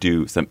 we're going to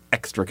do some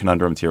extra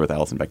conundrums here with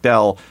Allison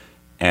Bechdel.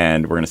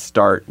 And we're going to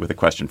start with a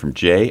question from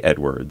Jay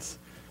Edwards.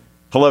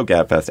 Hello,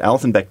 GabFest.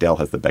 Allison Bechdel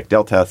has the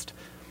Bechdel test.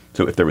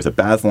 So if there was a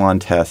Bazelon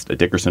test, a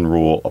Dickerson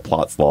rule, a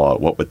Plotz law,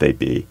 what would they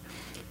be?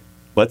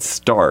 Let's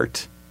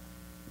start,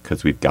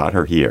 because we've got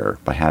her here,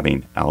 by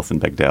having Allison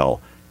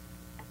Bechdel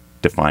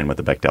define what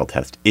the Bechdel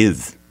test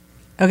is.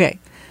 Okay.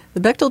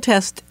 The Bechdel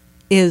test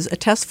is a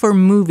test for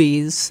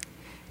movies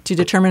to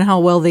determine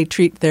how well they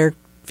treat their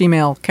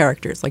female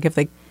characters, like if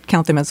they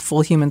count them as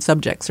full human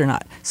subjects or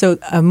not. So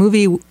a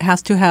movie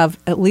has to have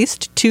at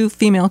least 2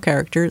 female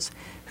characters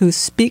who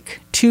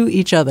speak to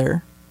each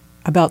other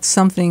about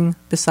something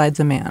besides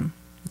a man.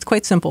 It's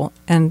quite simple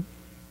and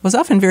was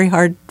often very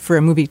hard for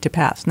a movie to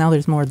pass. Now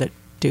there's more that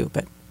do,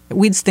 but it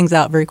weeds things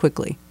out very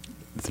quickly.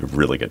 It's a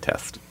really good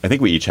test. I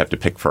think we each have to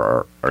pick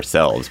for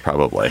ourselves,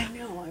 probably.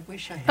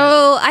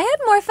 Oh, I had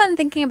more fun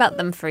thinking about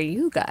them for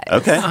you guys.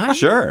 Okay,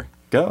 sure.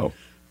 Go.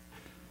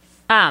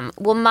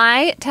 Well,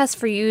 my test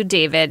for you,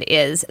 David,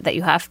 is that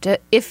you have to,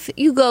 if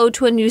you go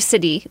to a new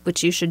city,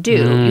 which you should do,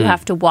 you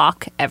have to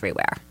walk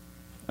everywhere.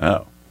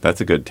 Oh, that's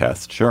a good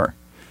test. Sure.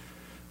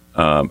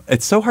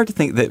 It's so hard to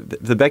think that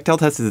the Bechdel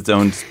test is its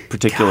own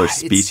particular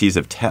species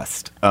of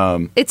test.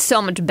 It's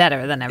so much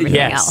better than everything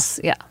Yes. else.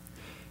 Yeah.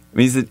 I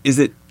mean, is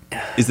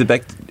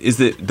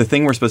the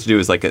thing we're supposed to do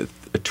is like a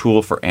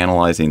tool for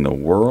analyzing the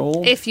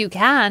world? If you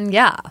can,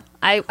 yeah.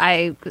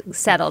 I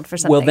settled for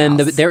something Well, then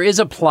else. there is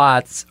a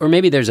Plotz, or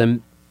maybe there's a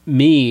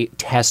me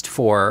test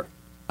for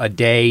a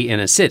day in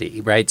a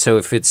city, right? So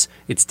if it's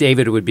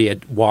David, it would be a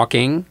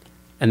walking,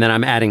 and then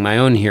I'm adding my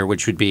own here,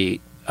 which would be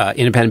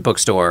independent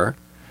bookstore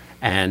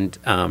and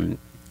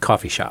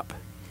coffee shop.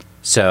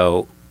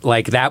 So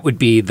like that would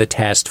be the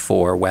test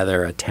for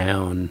whether a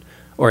town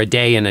or a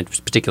day in a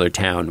particular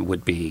town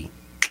would be.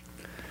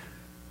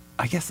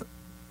 I guess.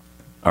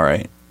 All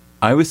right.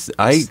 I was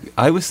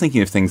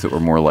thinking of things that were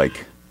more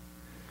like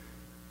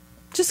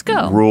Just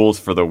go. rules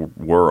for the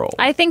world.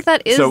 I think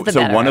that is so the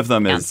better one of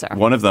them answer. is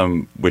one of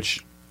them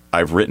which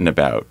I've written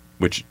about,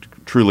 which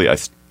truly I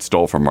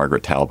stole from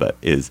Margaret Talbot,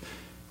 is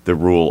the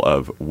rule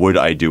of would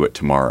I do it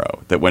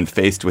tomorrow? That when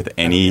faced with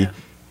any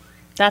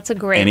That's a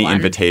great any one.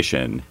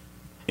 invitation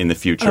in the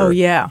future, Oh,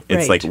 yeah,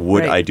 it's right, like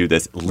would right. I do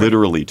this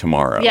literally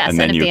tomorrow? Yes, and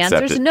then and if you the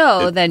accept answer's it,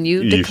 no, then you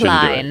shouldn't do it.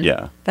 decline.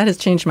 Yeah. That has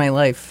changed my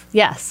life.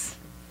 Yes.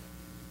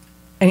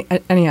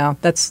 Anyhow,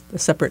 that's a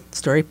separate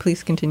story.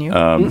 Please continue.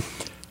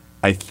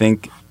 I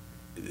think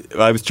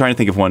I was trying to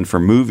think of one for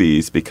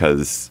movies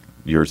because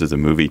yours is a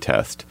movie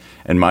test.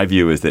 And my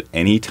view is that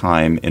any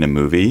time in a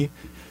movie,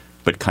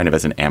 but kind of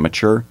as an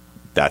amateur,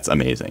 that's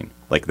amazing.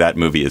 Like that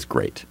movie is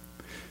great.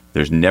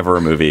 There's never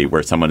a movie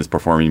where someone is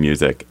performing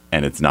music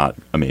and it's not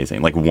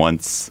amazing. Like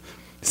once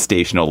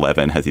Station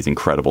 11 has these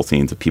incredible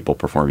scenes of people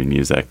performing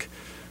music.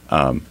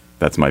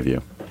 That's my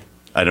view.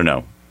 I don't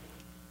know.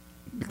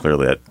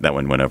 Clearly that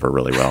one went over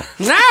really well.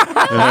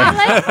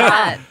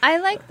 I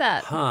like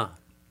that.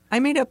 I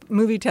made up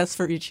movie tests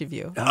for each of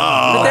you,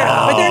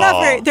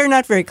 but they're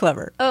not very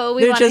clever. Oh,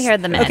 we They're wanna just- hear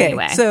them okay,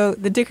 anyway. So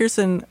the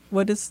Dickerson,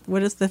 what is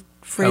the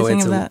phrasing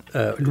it's of a that?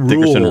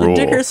 Dickerson rule. rule.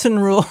 Dickerson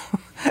rule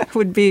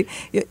would be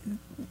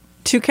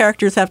two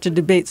characters have to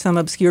debate some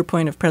obscure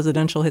point of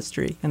presidential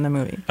history in the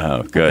movie.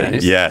 Oh, good. Okay.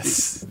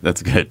 Yes,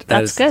 that's good.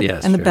 That's good.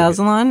 Yes, And the very good.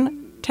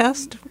 Bazelon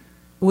test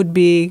would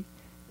be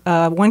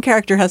one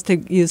character has to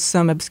use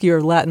some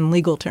obscure Latin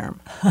legal term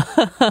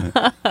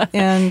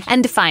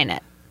and define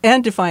it.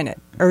 define it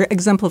or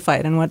exemplify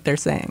it in what they're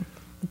saying.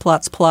 The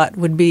plot's plot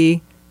would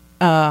be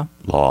Law.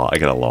 I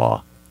got a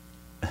law.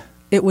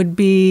 it would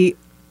be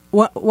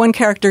one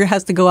character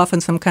has to go off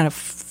on some kind of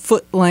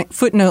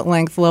footnote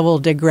length level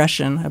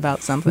digression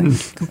about something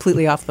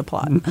completely off the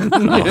plot.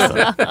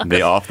 Awesome.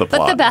 They off the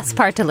plot. But the best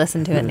part to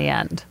listen to in the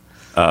end.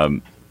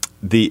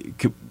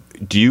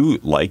 Do you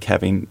like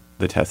having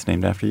the test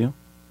named after you?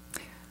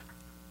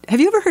 Have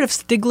you ever heard of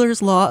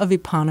Stigler's law of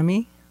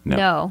eponymy?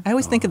 No. I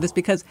always think of this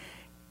because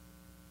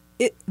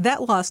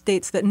that law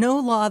states that no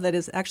law that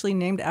is actually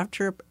named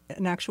after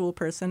an actual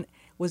person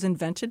was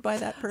invented by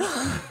that person.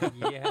 Is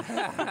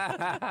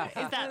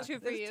that true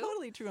for It's you?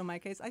 totally true in my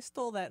case. I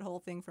stole that whole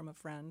thing from a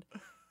friend.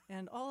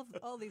 And all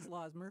these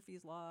laws,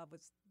 Murphy's Law was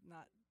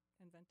not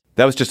invented.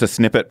 That was just a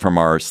snippet from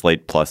our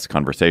Slate Plus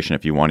conversation.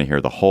 If you want to hear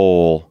the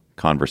whole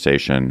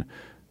conversation,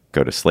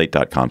 go to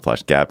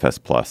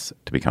slate.com/GabFest Plus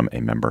to become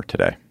a member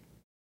today.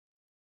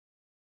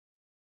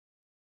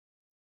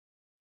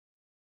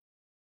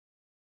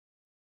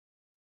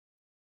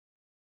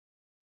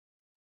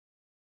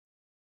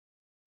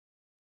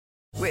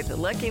 With the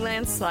Lucky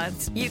Land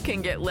Slots, you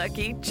can get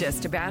lucky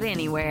just about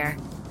anywhere.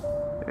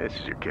 This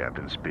is your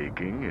captain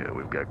speaking.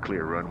 We've got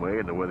clear runway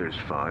and the weather's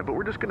fine, but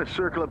we're just going to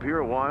circle up here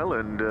a while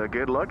and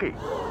get lucky.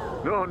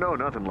 No,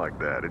 nothing like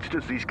that. It's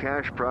just these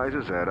cash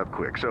prizes add up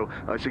quick. So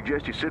I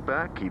suggest you sit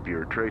back, keep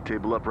your tray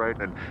table upright,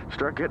 and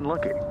start getting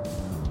lucky.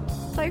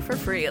 Play for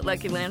free at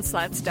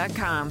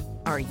LuckyLandSlots.com.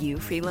 Are you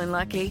feeling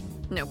lucky?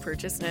 No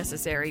purchase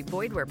necessary.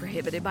 Void where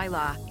prohibited by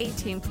law.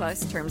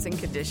 18+ terms and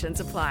conditions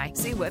apply.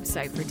 See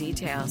website for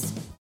details.